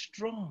be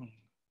strong.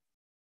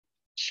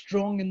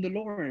 Strong in the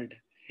Lord,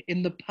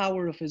 in the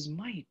power of his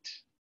might.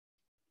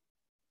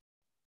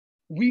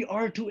 We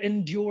are to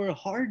endure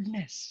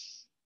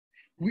hardness.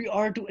 We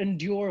are to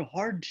endure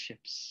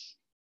hardships.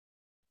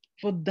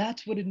 For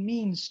that's what it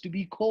means to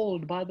be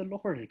called by the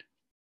Lord.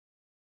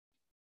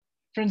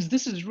 Friends,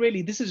 this is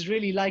really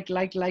like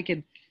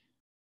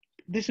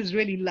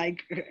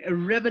a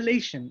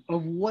revelation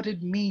of what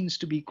it means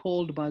to be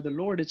called by the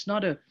Lord. It's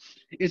not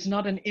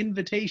an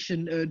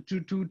invitation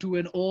to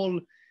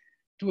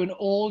an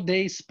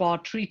all-day spa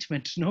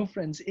treatment. No,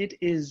 friends, it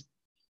is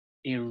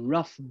a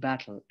rough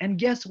battle. And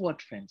guess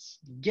what, friends?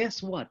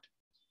 Guess what?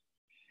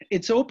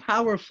 It's so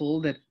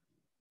powerful that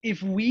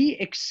if we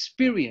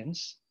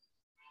experience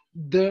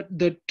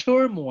the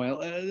turmoil,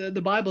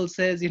 the Bible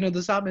says,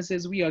 the psalmist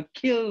says, we are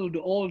killed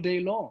all day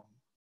long.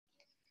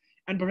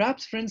 And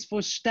perhaps, friends,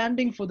 for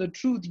standing for the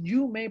truth,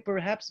 you may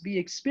perhaps be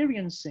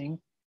experiencing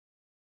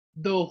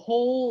the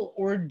whole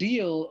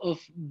ordeal of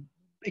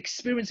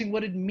experiencing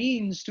what it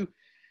means to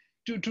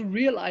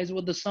realize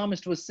what the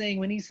psalmist was saying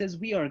when he says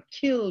we are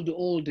killed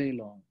all day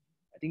long.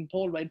 I think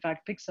Paul, in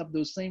fact, picks up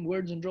those same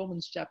words in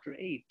Romans chapter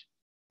 8.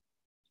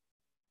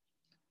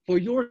 For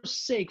your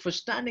sake, for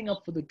standing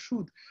up for the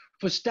truth,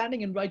 for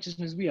standing in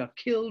righteousness, we are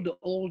killed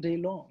all day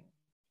long.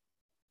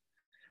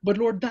 But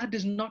Lord, that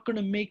is not going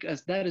to make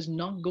us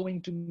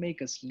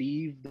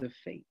leave the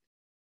faith.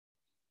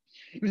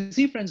 You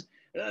see, friends,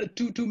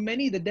 to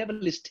many, the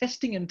devil is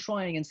testing and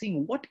trying and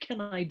seeing, what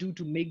can I do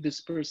to make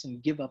this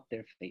person give up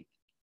their faith?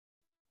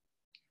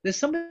 There's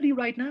somebody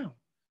right now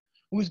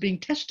who's being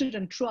tested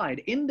and tried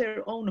in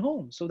their own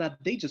home so that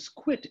they just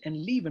quit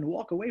and leave and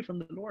walk away from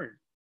the Lord.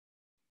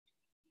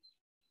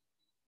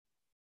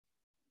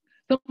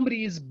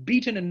 Somebody is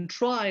beaten and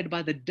tried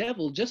by the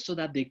devil just so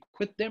that they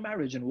quit their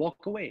marriage and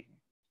walk away.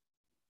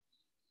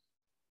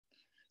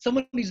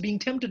 Someone is being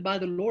tempted by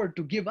the Lord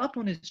to give up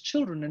on his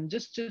children and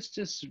just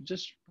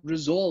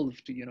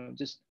resolve to,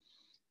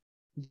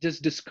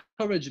 just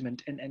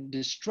discouragement and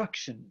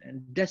destruction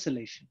and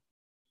desolation.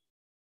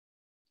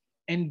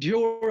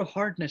 Endure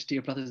hardness,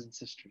 dear brothers and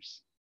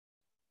sisters,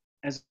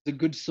 as a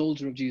good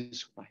soldier of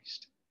Jesus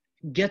Christ.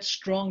 Get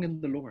strong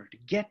in the Lord.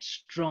 Get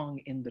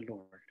strong in the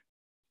Lord.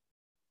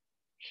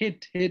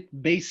 Hit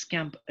base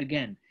camp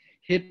again.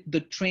 Hit the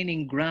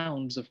training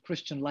grounds of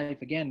Christian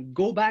life again.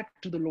 Go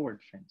back to the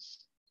Lord,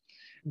 friends.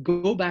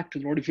 Go back to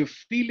the Lord. If you're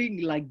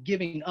feeling like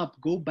giving up,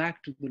 go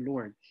back to the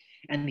Lord,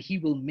 and he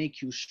will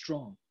make you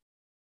strong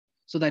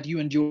so that you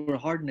endure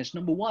hardness.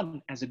 Number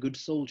one, as a good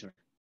soldier.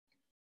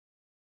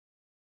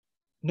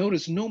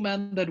 Notice, no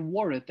man that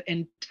warreth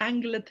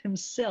entangleth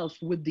himself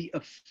with the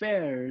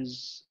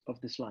affairs of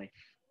this life,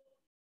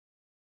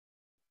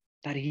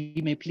 that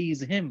he may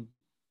please him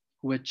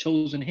who had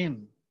chosen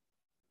him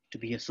to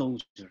be a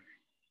soldier.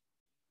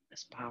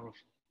 That's powerful.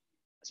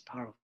 That's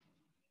powerful.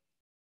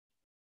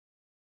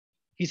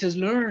 He says,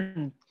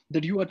 learn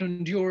that you are to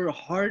endure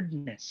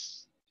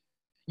hardness.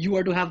 You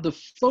are to have the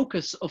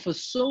focus of a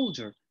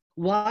soldier.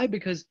 Why?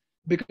 Because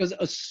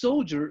a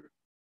soldier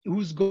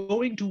who's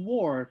going to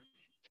war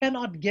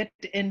cannot get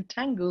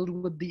entangled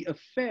with the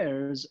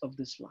affairs of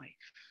this life.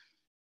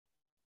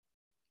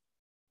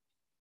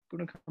 I'm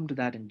going to come to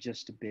that in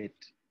just a bit.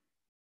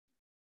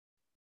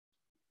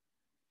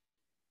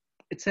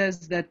 It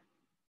says that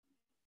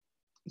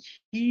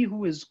he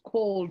who is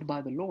called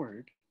by the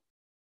Lord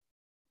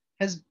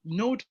has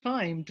no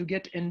time to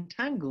get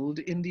entangled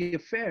in the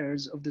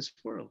affairs of this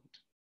world.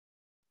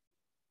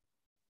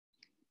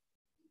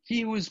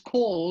 He who is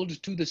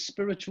called to the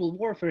spiritual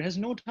warfare has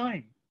no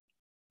time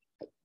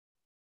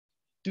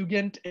to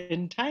get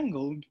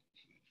entangled,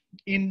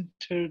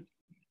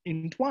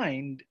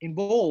 entwined,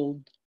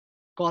 involved,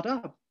 caught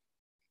up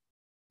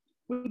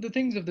with the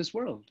things of this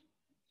world.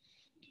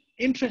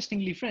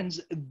 Interestingly,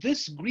 friends,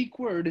 this Greek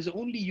word is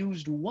only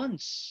used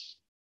once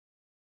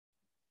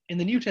in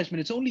the New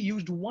Testament. It's only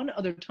used one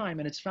other time,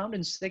 and it's found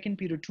in 2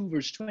 Peter 2,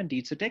 verse 20.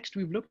 It's a text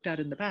we've looked at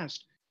in the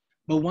past,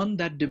 but one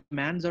that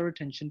demands our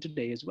attention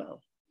today as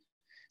well.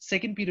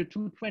 2 Peter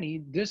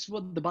 2:20, this is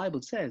what the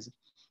Bible says.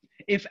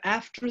 If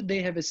after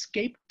they have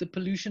escaped the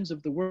pollutions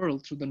of the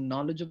world through the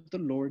knowledge of the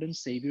Lord and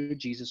Savior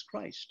Jesus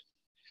Christ,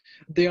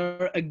 they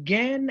are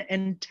again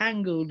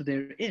entangled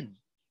therein,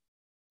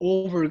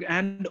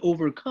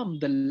 overcome,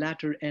 the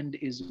latter end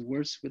is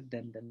worse with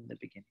them than the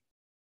beginning.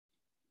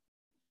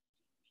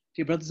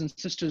 Dear brothers and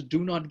sisters,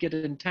 do not get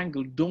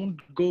entangled. Don't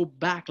go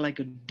back like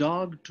a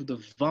dog to the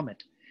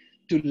vomit,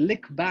 to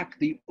lick back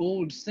the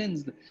old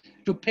sins,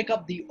 to pick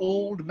up the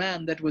old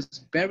man that was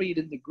buried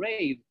in the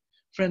grave.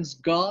 Friends,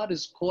 God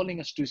is calling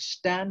us to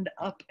stand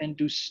up and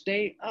to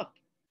stay up,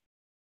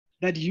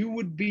 that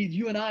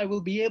you and I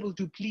will be able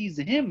to please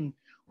him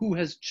who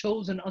has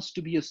chosen us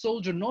to be a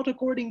soldier, not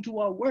according to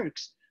our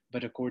works,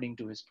 but according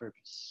to his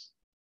purpose.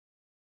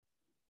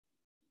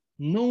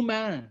 No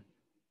man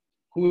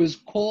who is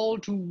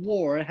called to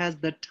war has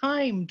the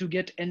time to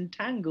get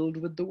entangled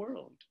with the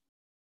world.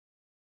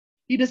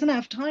 He doesn't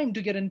have time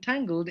to get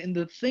entangled in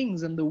the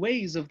things and the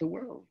ways of the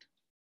world.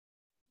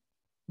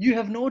 You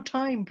have no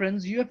time,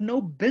 friends. You have no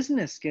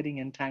business getting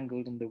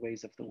entangled in the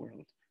ways of the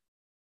world.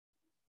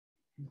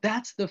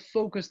 That's the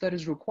focus that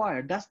is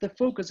required. That's the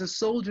focus a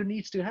soldier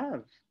needs to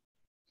have.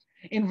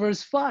 In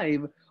verse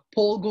 5,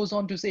 Paul goes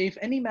on to say, if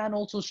any man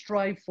also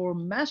strive for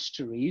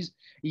masteries,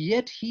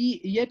 yet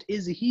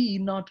is he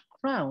not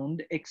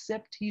crowned,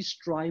 except he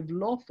strive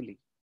lawfully.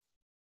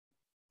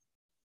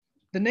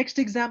 The next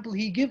example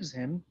he gives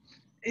him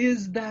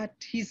is that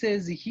he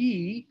says,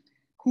 he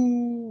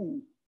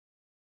who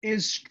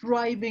is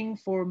striving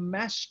for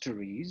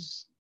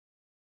masteries,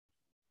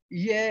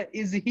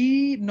 is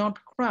he not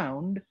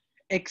crowned,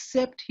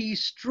 except he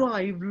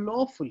strive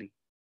lawfully.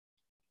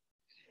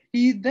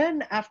 He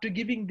then, after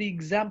giving the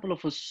example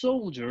of a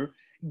soldier,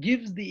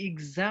 gives the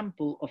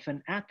example of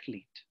an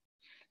athlete.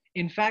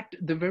 In fact,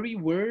 the very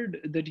word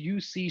that you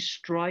see,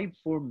 strive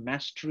for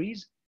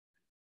masteries,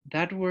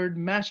 that word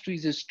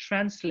masteries is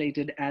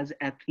translated as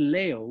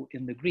athleo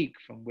in the Greek,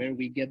 from where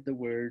we get the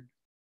word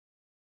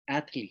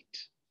athlete,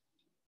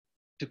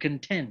 to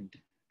contend,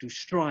 to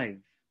strive.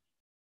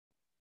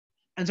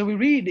 And so we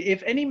read,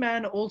 if any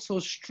man also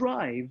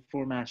strive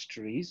for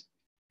masteries,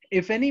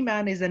 if any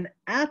man is an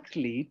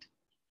athlete,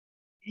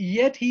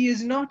 yet he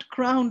is not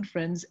crowned,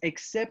 friends,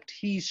 except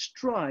he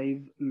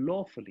strive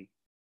lawfully.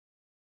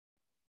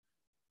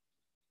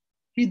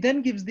 He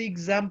then gives the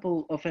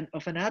example of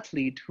an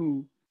athlete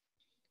who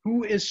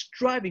is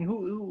striving,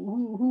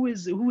 who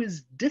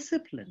is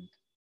disciplined.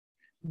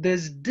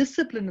 There's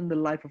discipline in the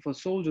life of a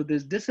soldier.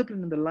 There's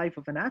discipline in the life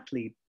of an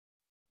athlete.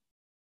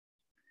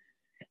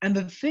 And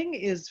the thing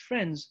is,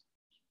 friends,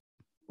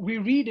 we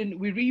read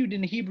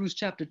in Hebrews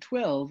chapter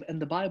 12,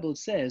 and the Bible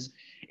says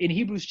in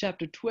Hebrews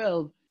chapter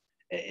 12,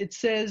 it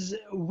says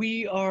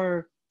we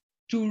are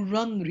to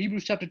run,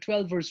 Hebrews chapter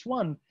 12, verse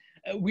 1.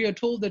 We are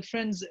told that,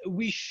 friends,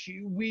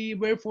 we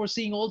wherefore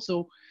seeing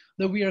also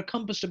that we are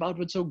compassed about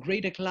with so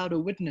great a cloud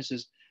of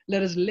witnesses,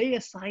 let us lay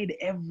aside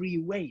every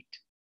weight.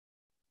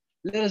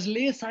 Let us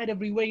lay aside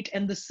every weight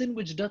and the sin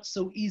which doth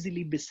so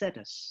easily beset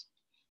us.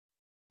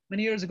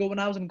 Many years ago when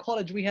I was in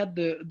college, we had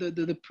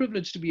the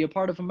privilege to be a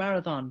part of a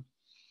marathon.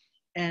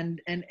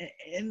 And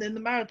then the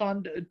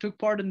marathon took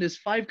part in this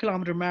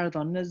 5-kilometer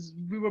marathon. And as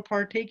we were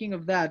partaking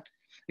of that,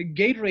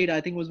 Gatorade, I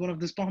think, was one of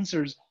the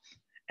sponsors.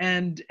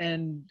 And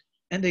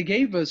they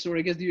gave us, or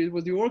I guess it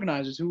was the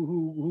organizers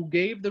who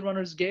gave the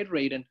runners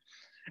Gatorade.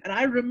 And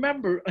I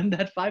remember in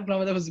that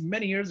 5-kilometer, that was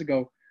many years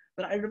ago,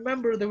 but I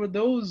remember there were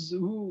those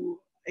who,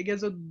 I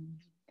guess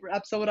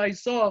perhaps what I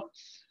saw,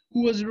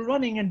 who was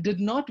running and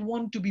did not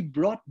want to be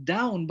brought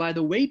down by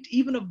the weight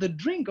even of the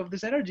drink, of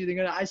this energy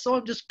thing. I saw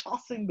him just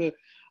tossing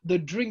the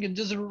drink and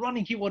just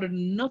running. He wanted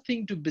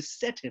nothing to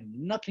beset him,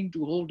 nothing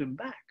to hold him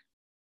back.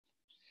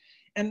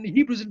 And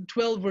Hebrews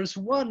 12 verse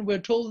 1, we're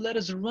told, let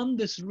us run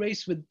this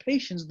race with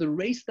patience, the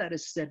race that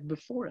is set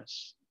before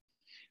us.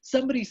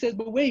 Somebody says,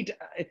 but wait,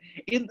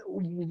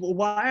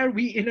 why are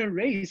we in a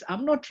race?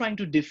 I'm not trying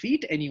to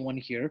defeat anyone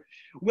here.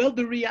 Well,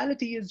 the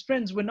reality is,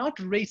 friends, we're not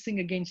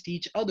racing against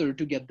each other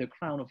to get the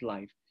crown of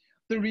life.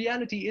 The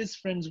reality is,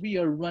 friends, we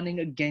are running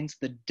against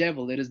the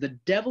devil. It is the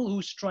devil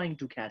who's trying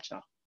to catch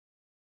up.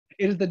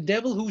 It is the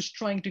devil who's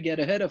trying to get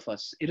ahead of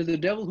us. It is the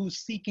devil who's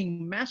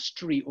seeking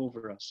mastery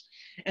over us.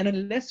 And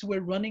unless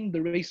we're running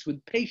the race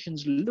with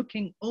patience,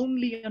 looking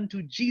only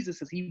unto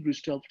Jesus, as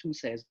Hebrews 12:2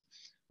 says,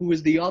 who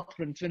is the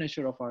author and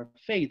finisher of our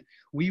faith,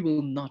 we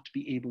will not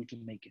be able to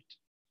make it.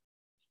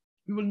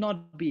 We will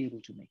not be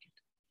able to make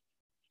it.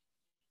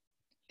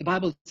 The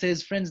Bible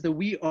says, friends, that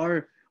we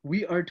are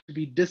to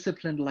be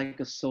disciplined like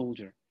a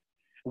soldier.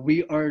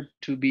 We are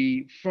to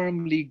be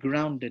firmly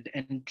grounded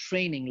and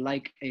training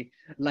like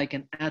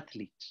an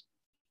athlete.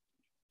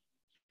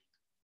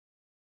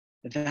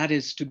 That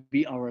is to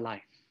be our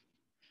life.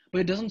 But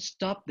it doesn't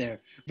stop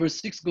there.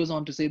 Verse 6 goes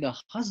on to say, the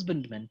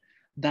husbandman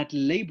that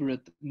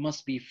laboreth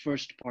must be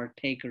first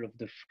partaker of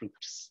the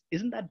fruits.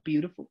 Isn't that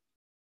beautiful?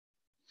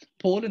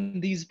 Paul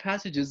in these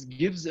passages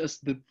gives us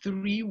the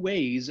three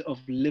ways of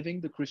living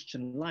the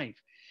Christian life.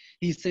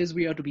 He says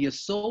we are to be a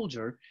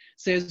soldier,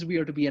 says we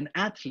are to be an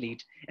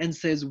athlete, and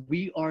says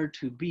we are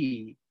to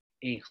be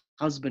a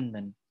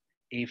husbandman,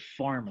 a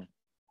farmer.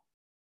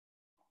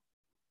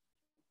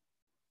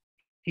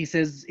 He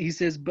says,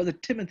 Brother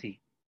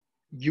Timothy,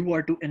 you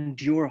are to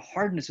endure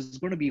hardness. It's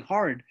going to be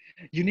hard.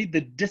 You need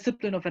the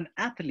discipline of an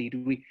athlete.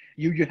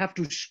 You have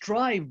to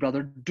strive,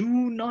 brother. Do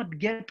not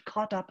get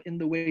caught up in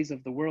the ways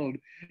of the world.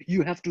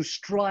 You have to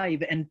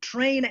strive and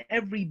train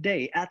every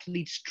day.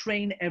 Athletes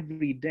train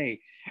every day.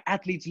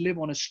 Athletes live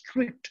on a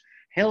strict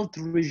health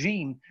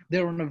regime.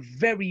 They're on a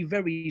very,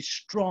 very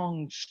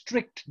strong,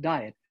 strict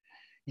diet.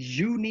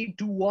 You need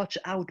to watch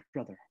out,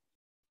 brother,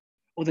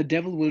 or the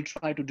devil will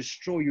try to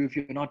destroy you if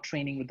you're not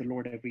training with the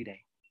Lord every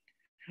day.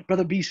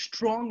 Brother, be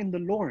strong in the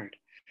Lord.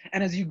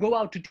 And as you go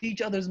out to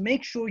teach others,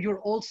 make sure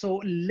you're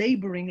also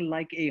laboring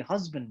like a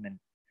husbandman.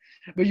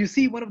 But you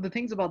see, one of the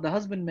things about the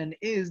husbandman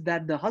is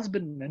that the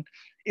husbandman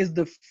is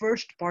the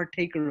first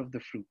partaker of the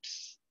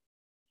fruits.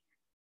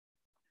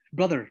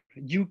 Brother,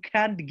 you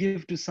can't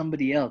give to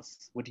somebody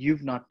else what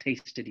you've not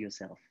tasted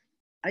yourself.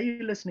 Are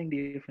you listening,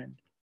 dear friend?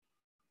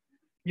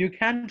 You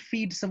can't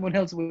feed someone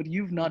else what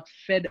you've not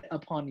fed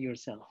upon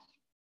yourself.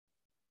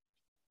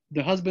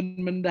 The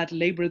husbandman that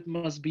laboreth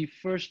must be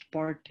first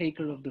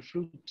partaker of the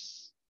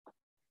fruits.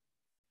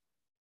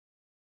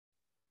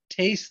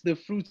 Taste the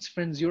fruits,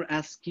 friends, you're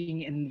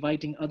asking and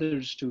inviting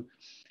others to,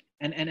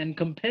 and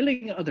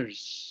compelling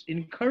others,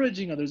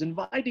 encouraging others,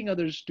 inviting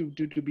others to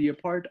be a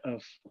part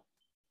of.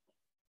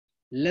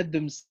 Let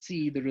them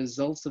see the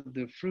results of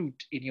the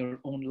fruit in your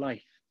own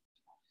life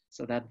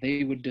so that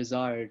they would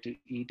desire to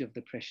eat of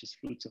the precious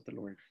fruits of the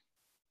Lord.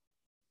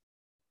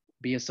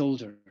 Be a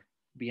soldier,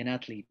 be an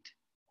athlete,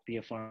 be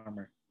a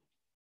farmer.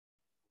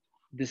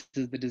 This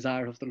is the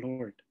desire of the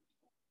Lord.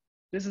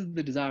 This is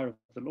the desire of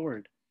the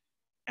Lord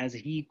as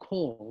he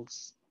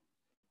calls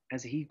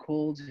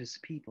his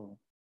people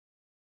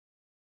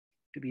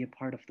to be a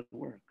part of the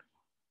work.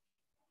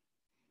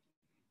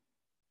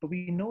 But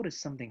we notice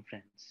something,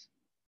 friends.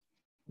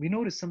 We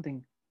notice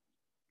something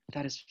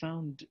that is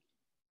found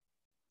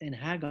in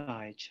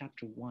Haggai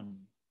chapter 1.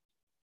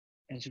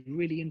 And it's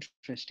really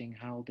interesting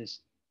how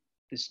this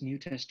New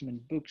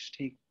Testament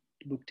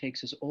book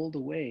takes us all the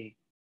way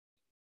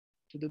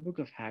to the book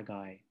of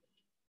Haggai.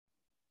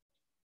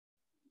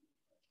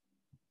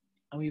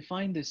 And we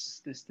find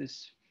this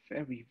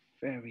very,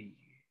 very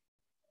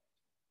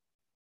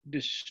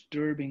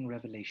disturbing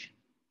revelation.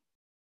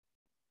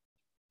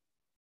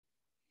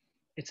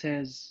 It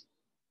says,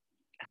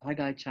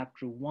 Haggai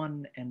chapter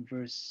 1 and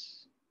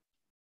verse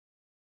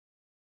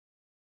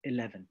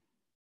 11.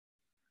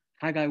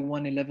 Haggai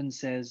 1:11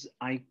 says,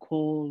 I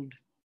called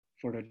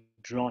for a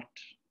drought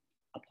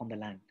upon the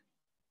land,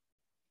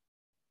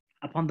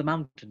 upon the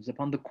mountains,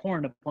 upon the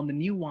corn, upon the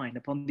new wine,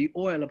 upon the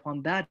oil,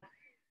 upon that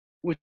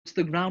which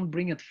the ground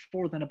bringeth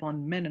forth, and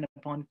upon men, and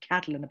upon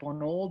cattle, and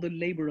upon all the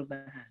labor of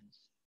their hands.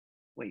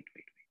 Wait.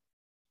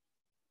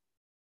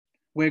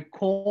 We're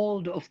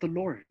called of the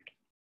Lord,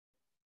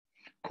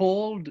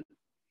 called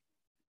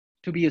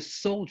to be a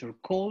soldier,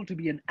 called to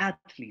be an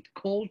athlete,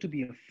 called to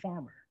be a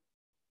farmer,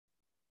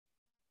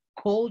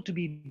 called to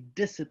be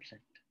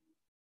disciplined.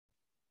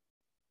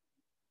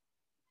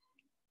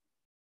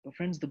 But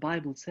friends, the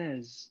Bible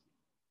says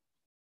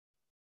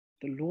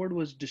the Lord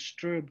was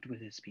disturbed with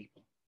his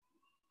people.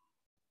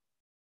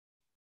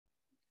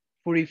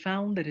 For he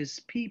found that his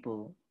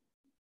people,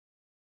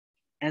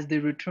 as they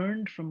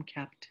returned from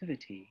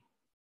captivity,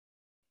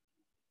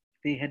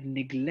 they had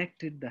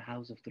neglected the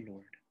house of the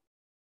Lord.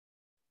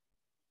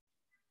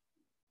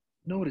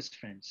 Notice,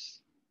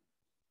 friends,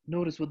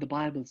 notice what the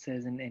Bible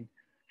says in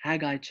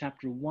Haggai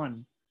chapter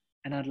 1,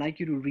 and I'd like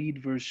you to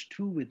read verse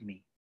 2 with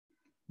me.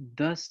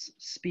 Thus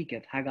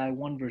speaketh, Haggai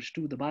 1 verse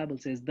 2, the Bible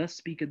says, thus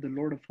speaketh the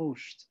Lord of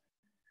hosts,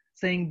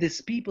 saying,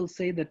 this people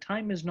say the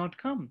time is not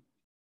come,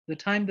 the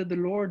time that the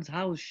Lord's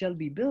house shall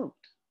be built.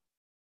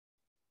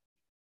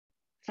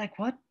 It's like,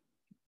 what?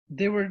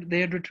 They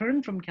had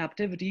returned from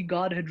captivity.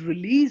 God had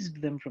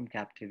released them from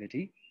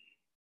captivity.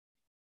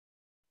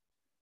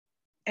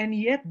 And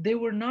yet they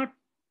were not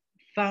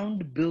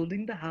found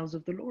building the house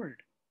of the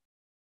Lord.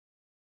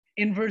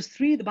 In verse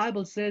 3, the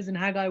Bible says in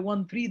Haggai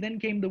 1:3, then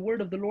came the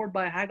word of the Lord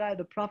by Haggai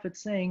the prophet,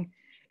 saying,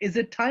 is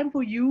it time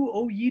for you,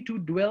 O ye, to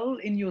dwell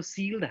in your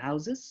sealed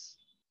houses,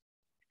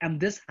 and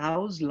this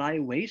house lie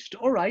waste?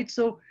 All right,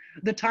 so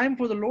the time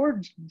for the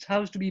Lord's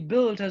house to be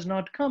built has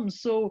not come.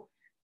 So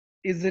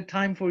is it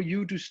time for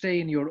you to stay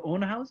in your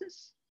own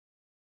houses?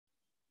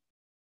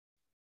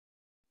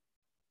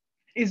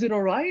 Is it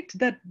all right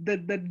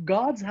that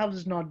God's house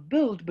is not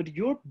built, but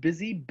you're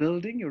busy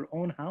building your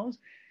own house?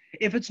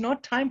 If it's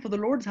not time for the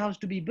Lord's house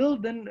to be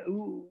built, then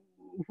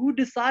who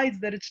decides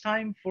that it's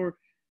time for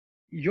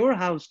your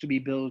house to be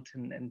built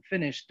and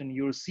finished and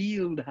your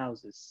sealed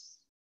houses?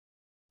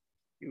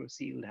 Your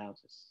sealed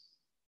houses.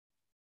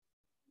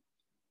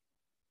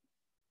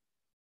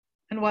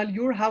 And while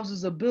your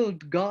houses are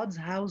built, God's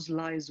house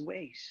lies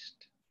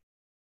waste.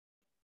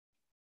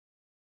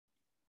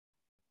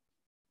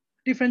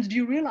 Dear friends, do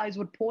you realize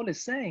what Paul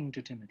is saying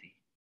to Timothy?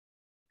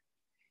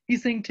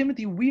 He's saying,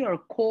 Timothy, we are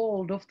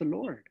called of the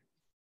Lord,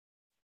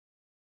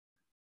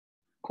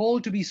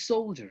 called to be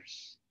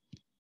soldiers,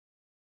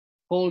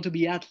 called to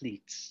be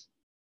athletes.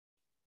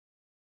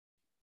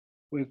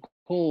 We're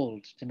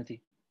called,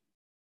 Timothy.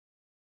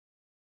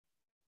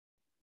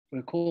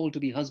 We're called to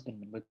be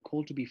husbandmen. We're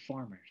called to be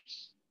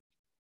farmers.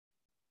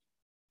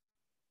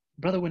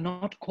 Brother, we're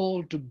not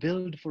called to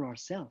build for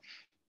ourselves.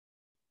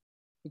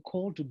 We're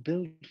called to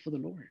build for the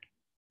Lord.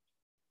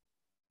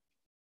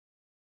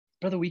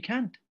 Brother, we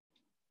can't.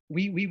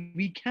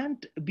 We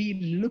can't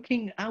be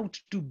looking out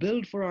to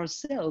build for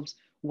ourselves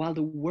while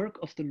the work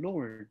of the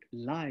Lord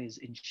lies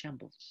in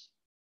shambles.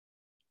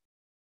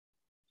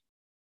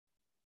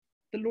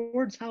 The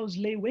Lord's house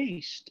lay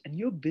waste, and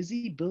you're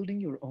busy building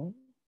your own.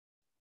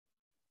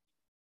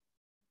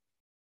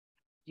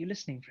 You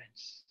listening,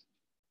 friends?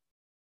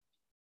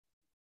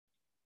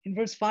 In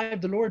verse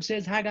 5, the Lord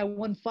says, Haggai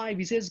 1:5,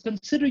 he says,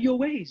 consider your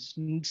ways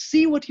and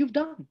see what you've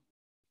done.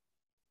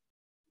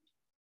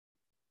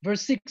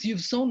 Verse 6,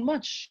 you've sown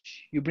much,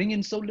 you bring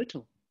in so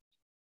little.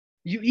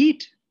 You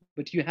eat,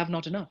 but you have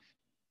not enough.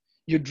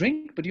 You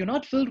drink, but you're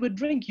not filled with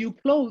drink. You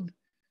clothe,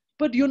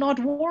 but you're not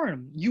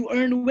warm. You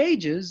earn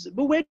wages,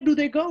 but where do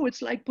they go?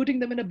 It's like putting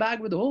them in a bag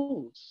with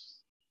holes.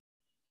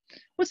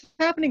 What's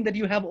happening that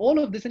you have all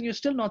of this and you're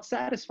still not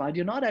satisfied?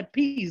 You're not at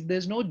peace.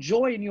 There's no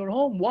joy in your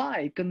home.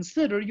 Why?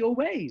 Consider your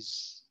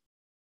ways.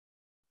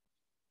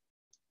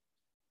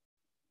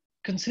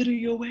 Consider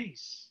your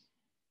ways.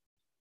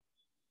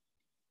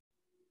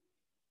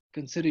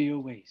 Consider your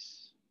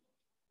ways.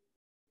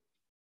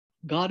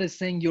 God is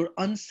saying you're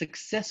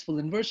unsuccessful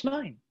in verse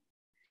 9.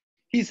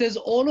 He says,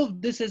 all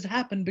of this has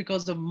happened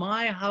because of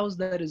my house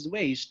that is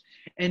waste,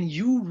 and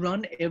you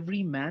run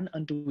every man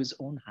unto his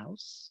own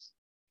house.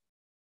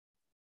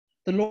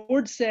 The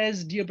Lord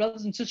says, dear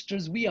brothers and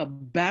sisters, we are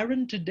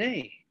barren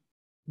today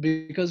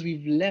because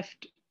we've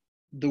left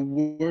the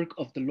work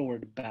of the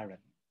Lord barren.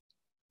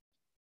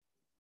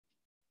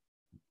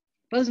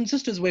 Brothers and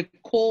sisters, we're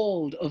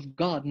called of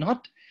God,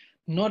 not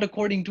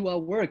according to our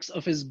works,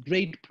 of his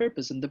great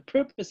purpose. And the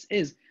purpose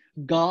is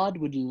God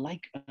would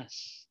like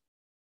us.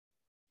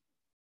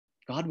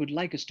 God would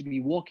like us to be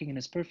walking in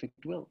his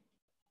perfect will.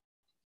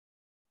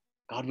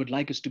 God would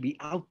like us to be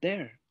out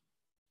there,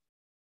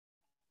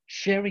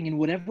 sharing in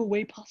whatever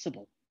way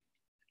possible,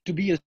 to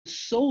be a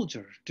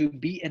soldier, to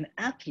be an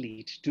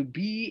athlete, to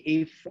be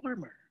a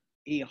farmer,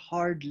 a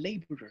hard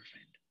laborer,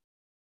 friend.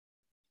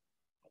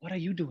 What are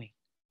you doing?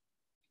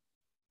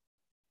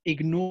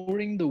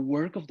 Ignoring the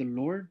work of the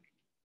Lord,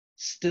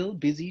 still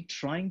busy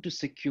trying to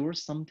secure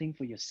something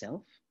for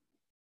yourself,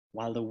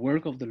 while the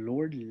work of the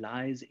Lord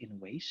lies in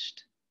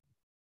waste?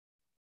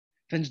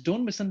 Friends,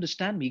 don't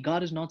misunderstand me.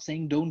 God is not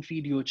saying don't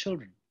feed your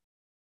children.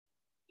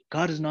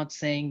 God is not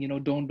saying,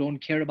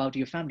 don't care about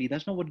your family.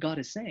 That's not what God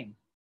is saying.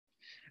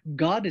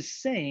 God is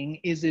saying,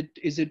 is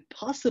it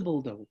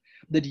possible, though,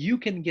 that you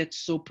can get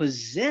so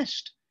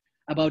possessed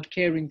about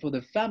caring for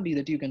the family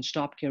that you can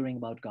stop caring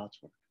about God's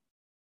work?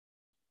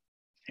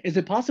 Is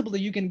it possible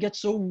that you can get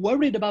so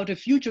worried about a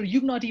future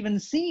you've not even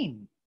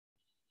seen,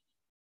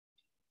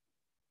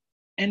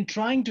 and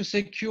trying to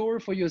secure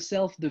for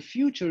yourself the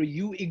future,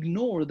 you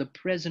ignore the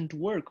present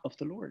work of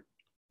the Lord?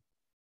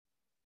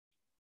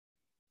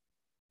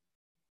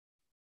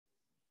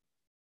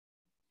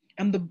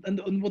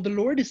 And what the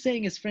Lord is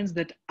saying is, friends,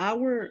 that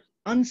our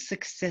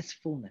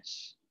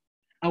unsuccessfulness,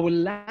 our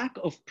lack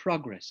of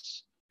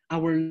progress,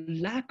 our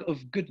lack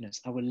of goodness,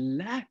 our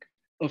lack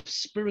of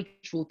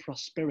spiritual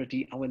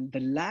prosperity, the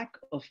lack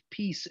of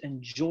peace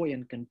and joy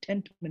and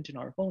contentment in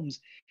our homes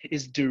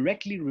is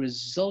directly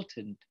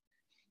resultant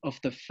of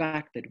the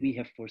fact that we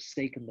have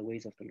forsaken the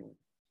ways of the Lord.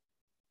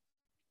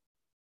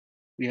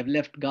 We have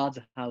left God's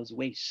house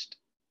waste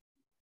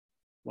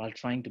while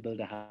trying to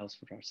build a house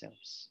for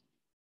ourselves.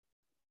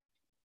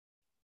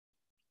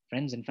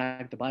 Friends, in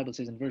fact, the Bible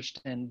says in verse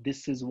 10,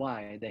 this is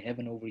why the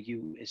heaven over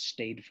you is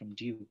stayed from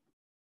dew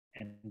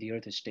and the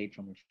earth is stayed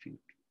from her fruit.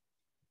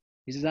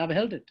 He says, I've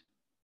held it.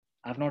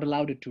 I've not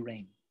allowed it to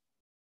rain.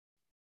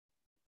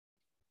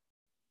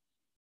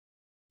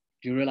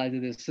 Do you realize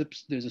that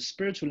there's a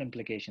spiritual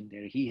implication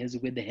there? He has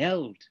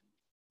withheld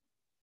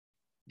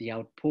the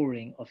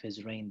outpouring of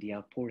his rain, the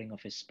outpouring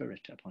of his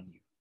spirit upon you.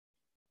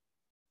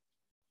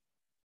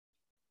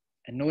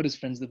 And notice,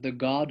 friends, that the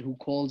God who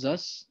calls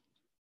us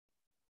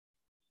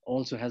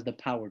also has the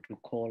power to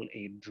call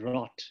a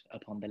drought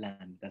upon the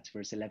land. That's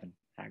verse 11,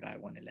 Haggai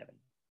 1:11.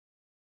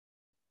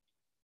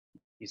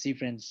 You see,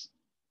 friends,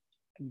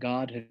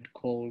 God had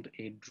called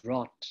a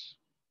drought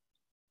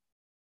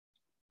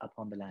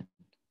upon the land.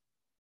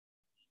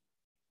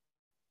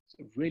 It's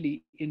a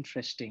really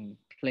interesting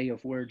play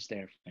of words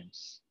there,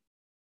 friends.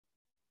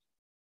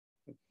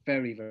 A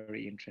very,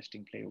 very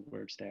interesting play of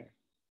words there.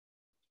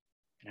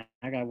 In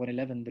Haggai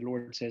 1:11, the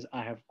Lord says,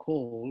 I have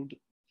called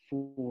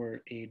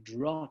for a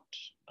drought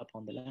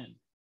upon the land.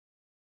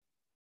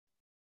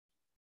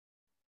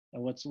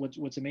 And what's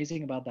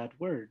amazing about that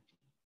word?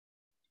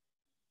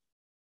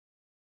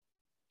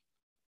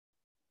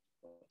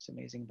 What's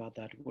amazing about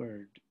that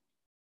word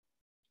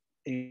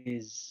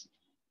is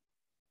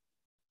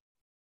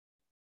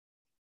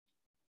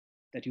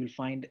that you'll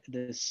find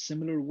the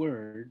similar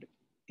word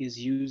is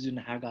used in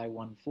Haggai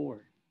 1:4.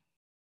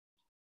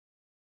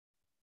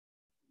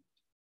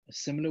 A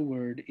similar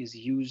word is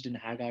used in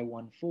Haggai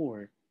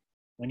 1:4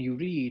 when you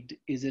read,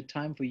 is it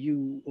time for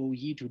you, O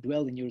ye, to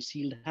dwell in your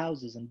sealed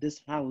houses, and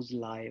this house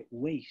lie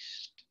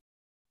waste?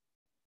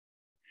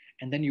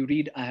 And then you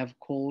read, I have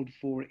called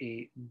for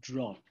a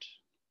drought.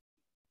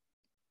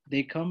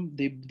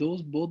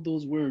 Both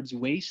those words,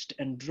 waste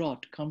and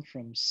drought, come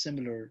from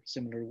similar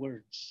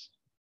words.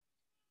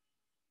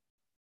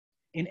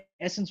 In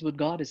essence, what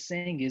God is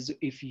saying is,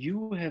 if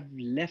you have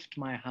left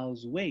my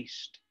house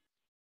waste,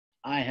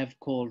 I have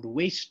called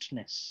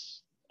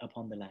wasteness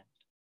upon the land,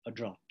 a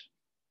drought,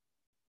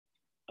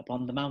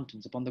 upon the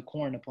mountains, upon the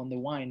corn, upon the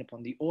wine,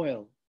 upon the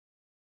oil,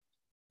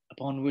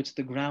 upon which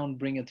the ground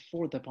bringeth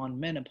forth, upon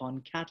men,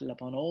 upon cattle,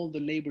 upon all the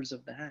labors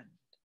of the hand.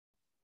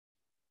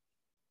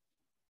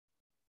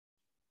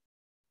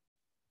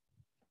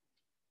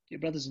 Dear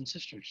brothers and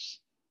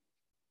sisters,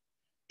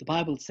 the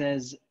Bible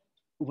says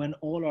when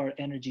all our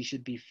energy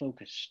should be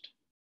focused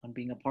on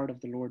being a part of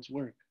the Lord's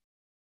work,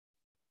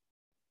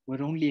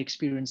 we're only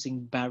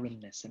experiencing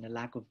barrenness and a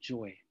lack of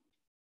joy.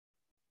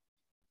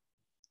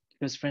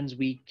 Because friends,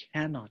 we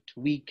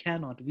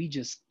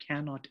just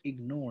cannot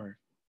ignore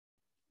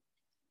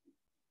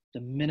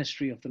the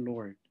ministry of the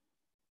Lord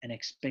and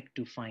expect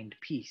to find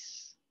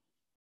peace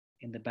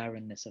in the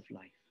barrenness of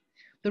life.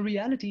 The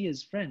reality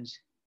is, friends,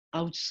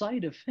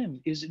 outside of him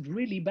is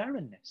really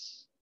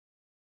barrenness.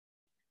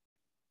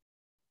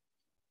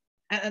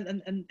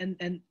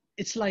 And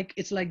it's like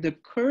the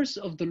curse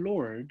of the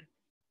Lord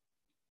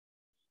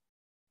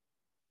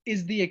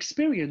is the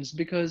experience,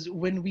 because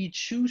when we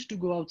choose to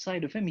go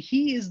outside of him,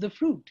 he is the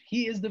fruit.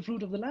 He is the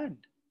fruit of the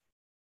land.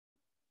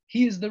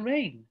 He is the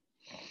rain.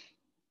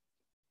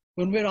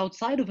 When we're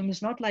outside of him,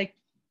 it's not like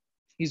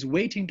he's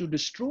waiting to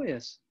destroy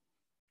us.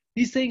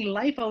 He's saying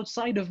life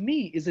outside of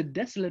me is a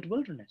desolate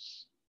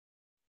wilderness.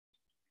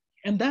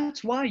 And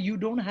that's why you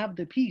don't have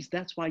the peace.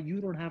 That's why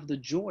you don't have the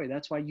joy.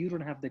 That's why you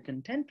don't have the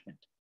contentment.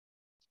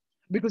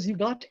 Because you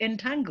got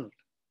entangled.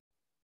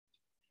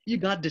 You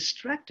got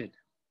distracted.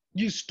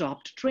 You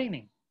stopped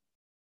training.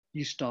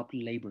 You stopped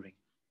laboring.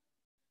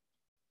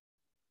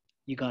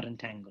 You got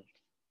entangled.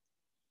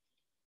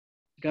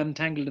 You got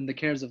entangled in the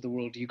cares of the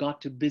world. You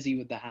got too busy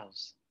with the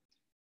house.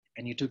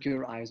 And you took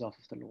your eyes off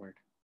of the Lord.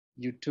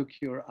 You took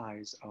your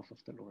eyes off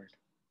of the Lord.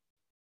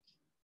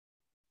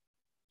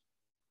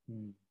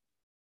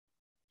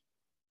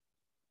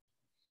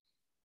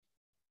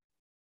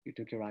 You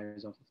took your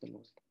eyes off of the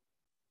Lord.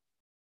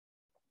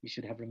 You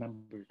should have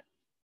remembered.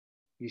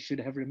 You should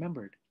have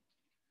remembered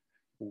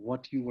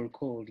what you were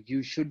called.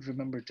 You should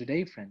remember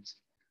today, friends,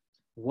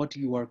 what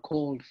you are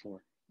called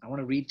for. I want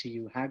to read to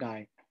you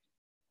Haggai.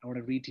 I want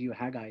to read to you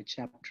Haggai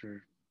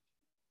chapter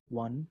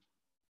 1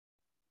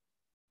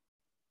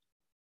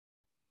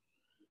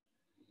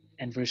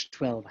 and verse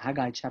 12.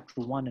 Haggai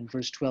chapter 1 and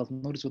verse 12.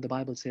 Notice what the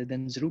Bible says.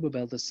 Then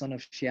Zerubbabel, the son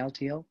of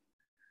Shealtiel,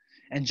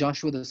 and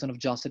Joshua, the son of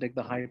Josedek,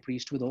 the high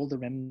priest, with all the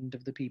remnant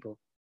of the people,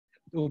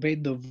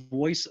 obeyed the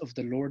voice of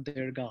the Lord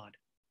their God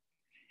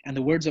and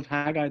the words of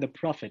Haggai the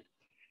prophet,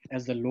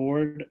 as the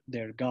Lord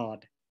their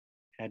God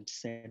had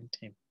sent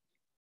him.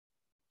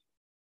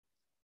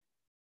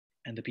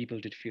 And the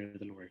people did fear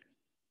the Lord.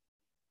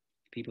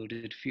 People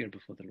did fear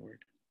before the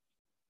Lord.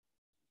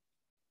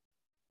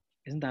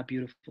 Isn't that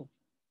beautiful?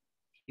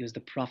 He was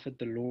the prophet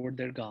the Lord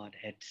their God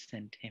had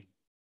sent him.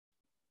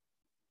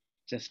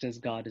 Just as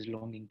God is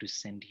longing to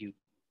send you,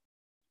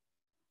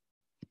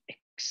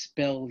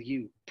 expel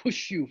you,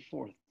 push you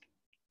forth,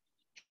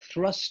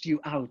 thrust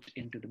you out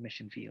into the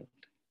mission field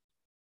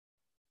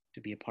to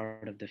be a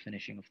part of the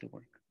finishing of the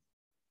work.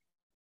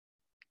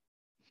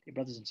 Dear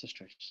brothers and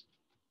sisters,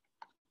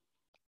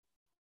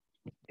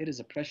 it is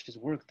a precious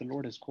work the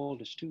Lord has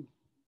called us to.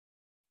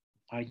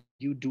 Are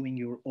you doing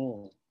your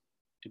all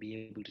to be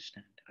able to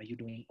stand? Are you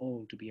doing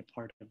all to be a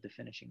part of the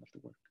finishing of the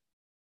work?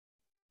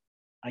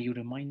 Are you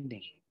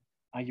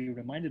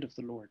reminded of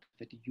the Lord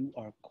that you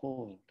are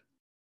called?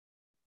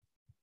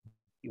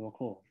 You are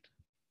called.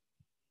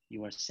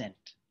 You are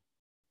sent.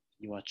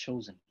 You are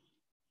chosen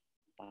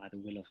by the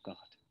will of God.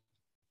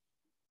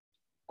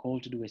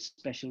 Called to do a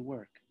special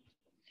work.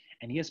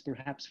 And yes,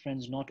 perhaps,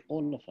 friends, not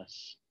all of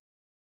us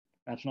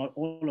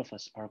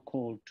are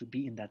called to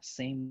be in that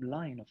same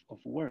line of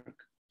work.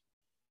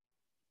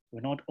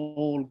 We're not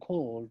all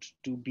called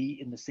to be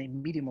in the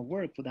same medium of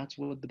work, for that's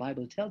what the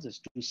Bible tells us.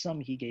 To some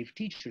he gave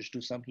teachers,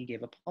 to some he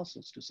gave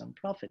apostles, to some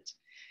prophets,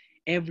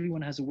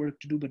 Everyone has a work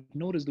to do, but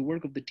notice the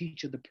work of the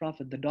teacher, the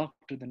prophet, the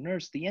doctor, the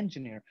nurse, the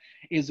engineer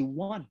is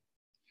one.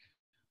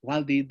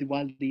 While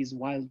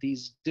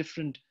these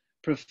different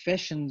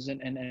professions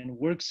and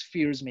work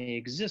spheres may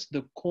exist,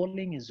 the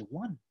calling is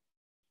one.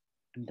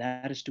 And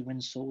that is to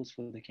win souls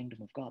for the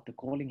kingdom of God. The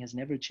calling has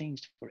never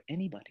changed for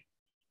anybody.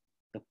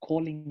 The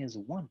calling is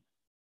one.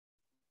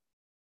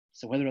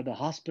 So whether at the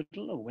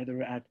hospital or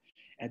whether at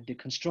the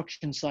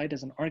construction site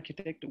as an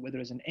architect or whether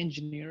as an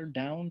engineer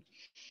down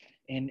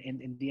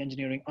in the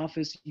engineering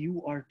office,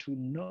 you are to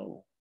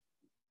know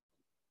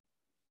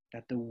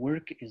that the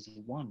work is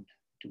one,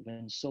 to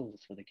win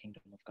souls for the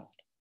kingdom of God.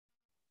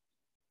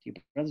 Dear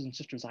brothers and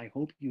sisters, I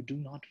hope you do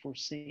not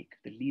forsake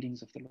the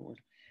leadings of the Lord.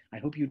 I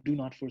hope you do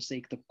not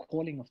forsake the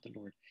calling of the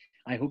Lord.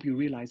 I hope you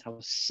realize how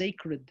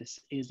sacred this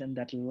is and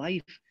that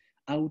life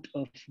out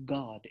of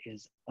God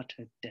is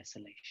utter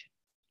desolation.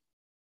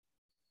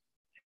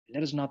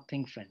 Let us not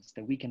think, friends,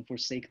 that we can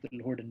forsake the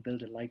Lord and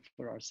build a life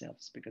for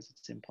ourselves, because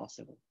it's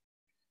impossible.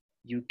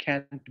 You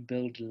can't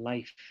build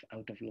life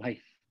out of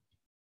life.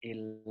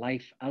 A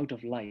life out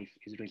of life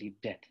is really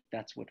death.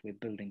 That's what we're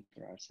building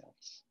for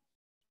ourselves.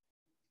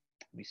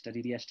 We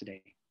studied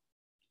yesterday.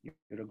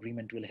 Your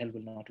agreement with hell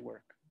will not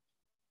work.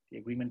 The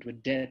agreement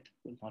with death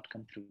will not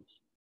come through.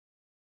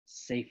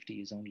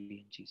 Safety is only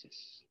in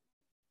Jesus.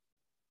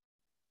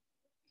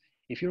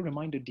 If you're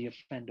reminded, dear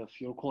friend, of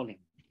your calling,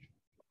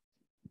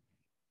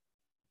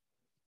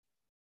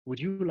 would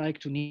you like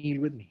to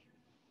kneel with me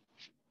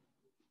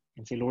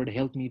and say, Lord,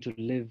 help me to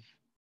live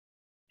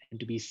and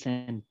to be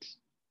sent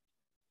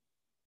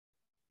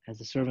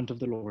as a servant of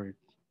the Lord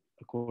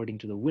according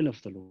to the will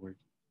of the Lord?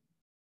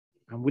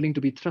 I'm willing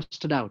to be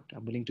thrusted out.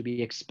 I'm willing to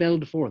be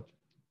expelled forth.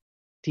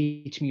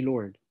 Teach me,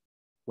 Lord,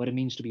 what it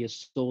means to be a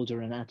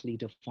soldier, an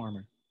athlete, a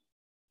farmer.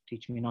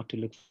 Teach me not to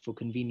look for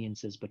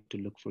conveniences, but to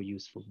look for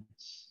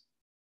usefulness.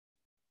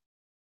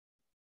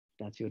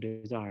 If that's your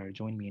desire,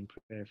 join me in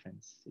prayer,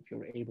 friends. If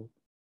you're able,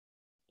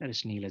 let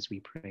us kneel as we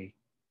pray.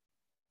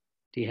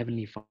 Dear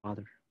Heavenly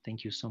Father,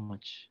 thank you so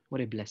much.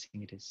 What a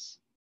blessing it is.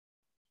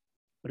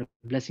 What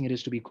a blessing it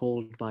is to be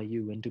called by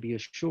you and to be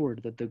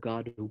assured that the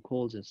God who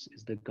calls us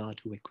is the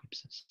God who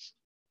equips us.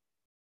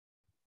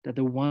 That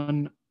the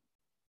one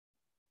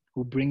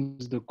who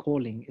brings the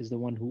calling is the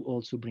one who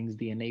also brings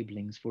the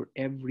enablings, for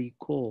every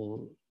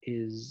call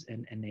is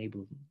an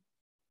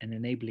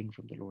enabling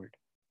from the Lord.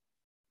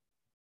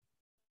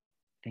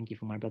 Thank you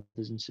for my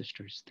brothers and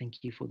sisters. Thank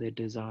you for their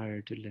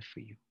desire to live for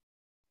you.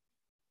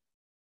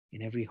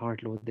 In every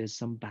heart, Lord, there's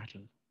some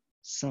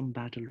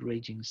battle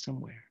raging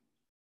somewhere,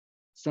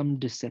 some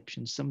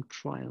deception, some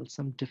trial,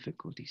 some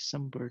difficulty,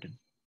 some burden.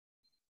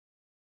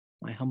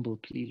 My humble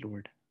plea,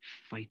 Lord,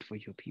 fight for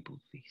your people,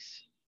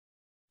 please.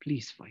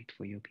 Please fight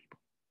for your people.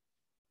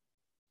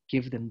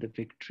 Give them the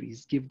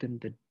victories, give them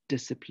the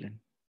discipline,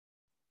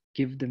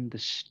 give them the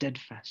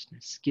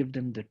steadfastness, give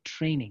them the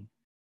training,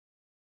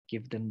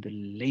 give them the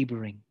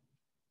laboring.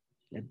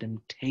 Let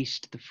them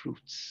taste the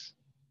fruits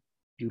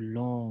you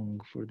long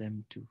for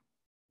them to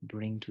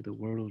bring to the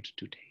world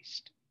to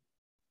taste.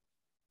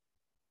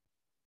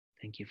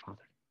 Thank you,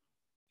 Father,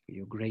 for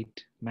your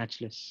great,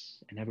 matchless,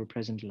 and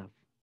ever-present love.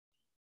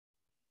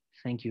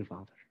 Thank you,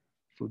 Father.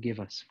 Forgive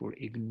us for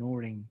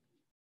ignoring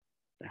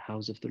the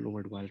house of the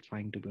Lord while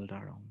trying to build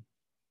our own.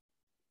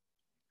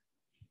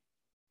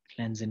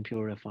 Cleanse and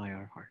purify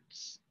our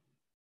hearts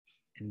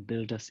and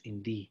build us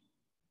in thee.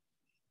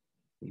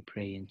 We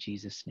pray in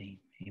Jesus' name.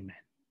 Amen.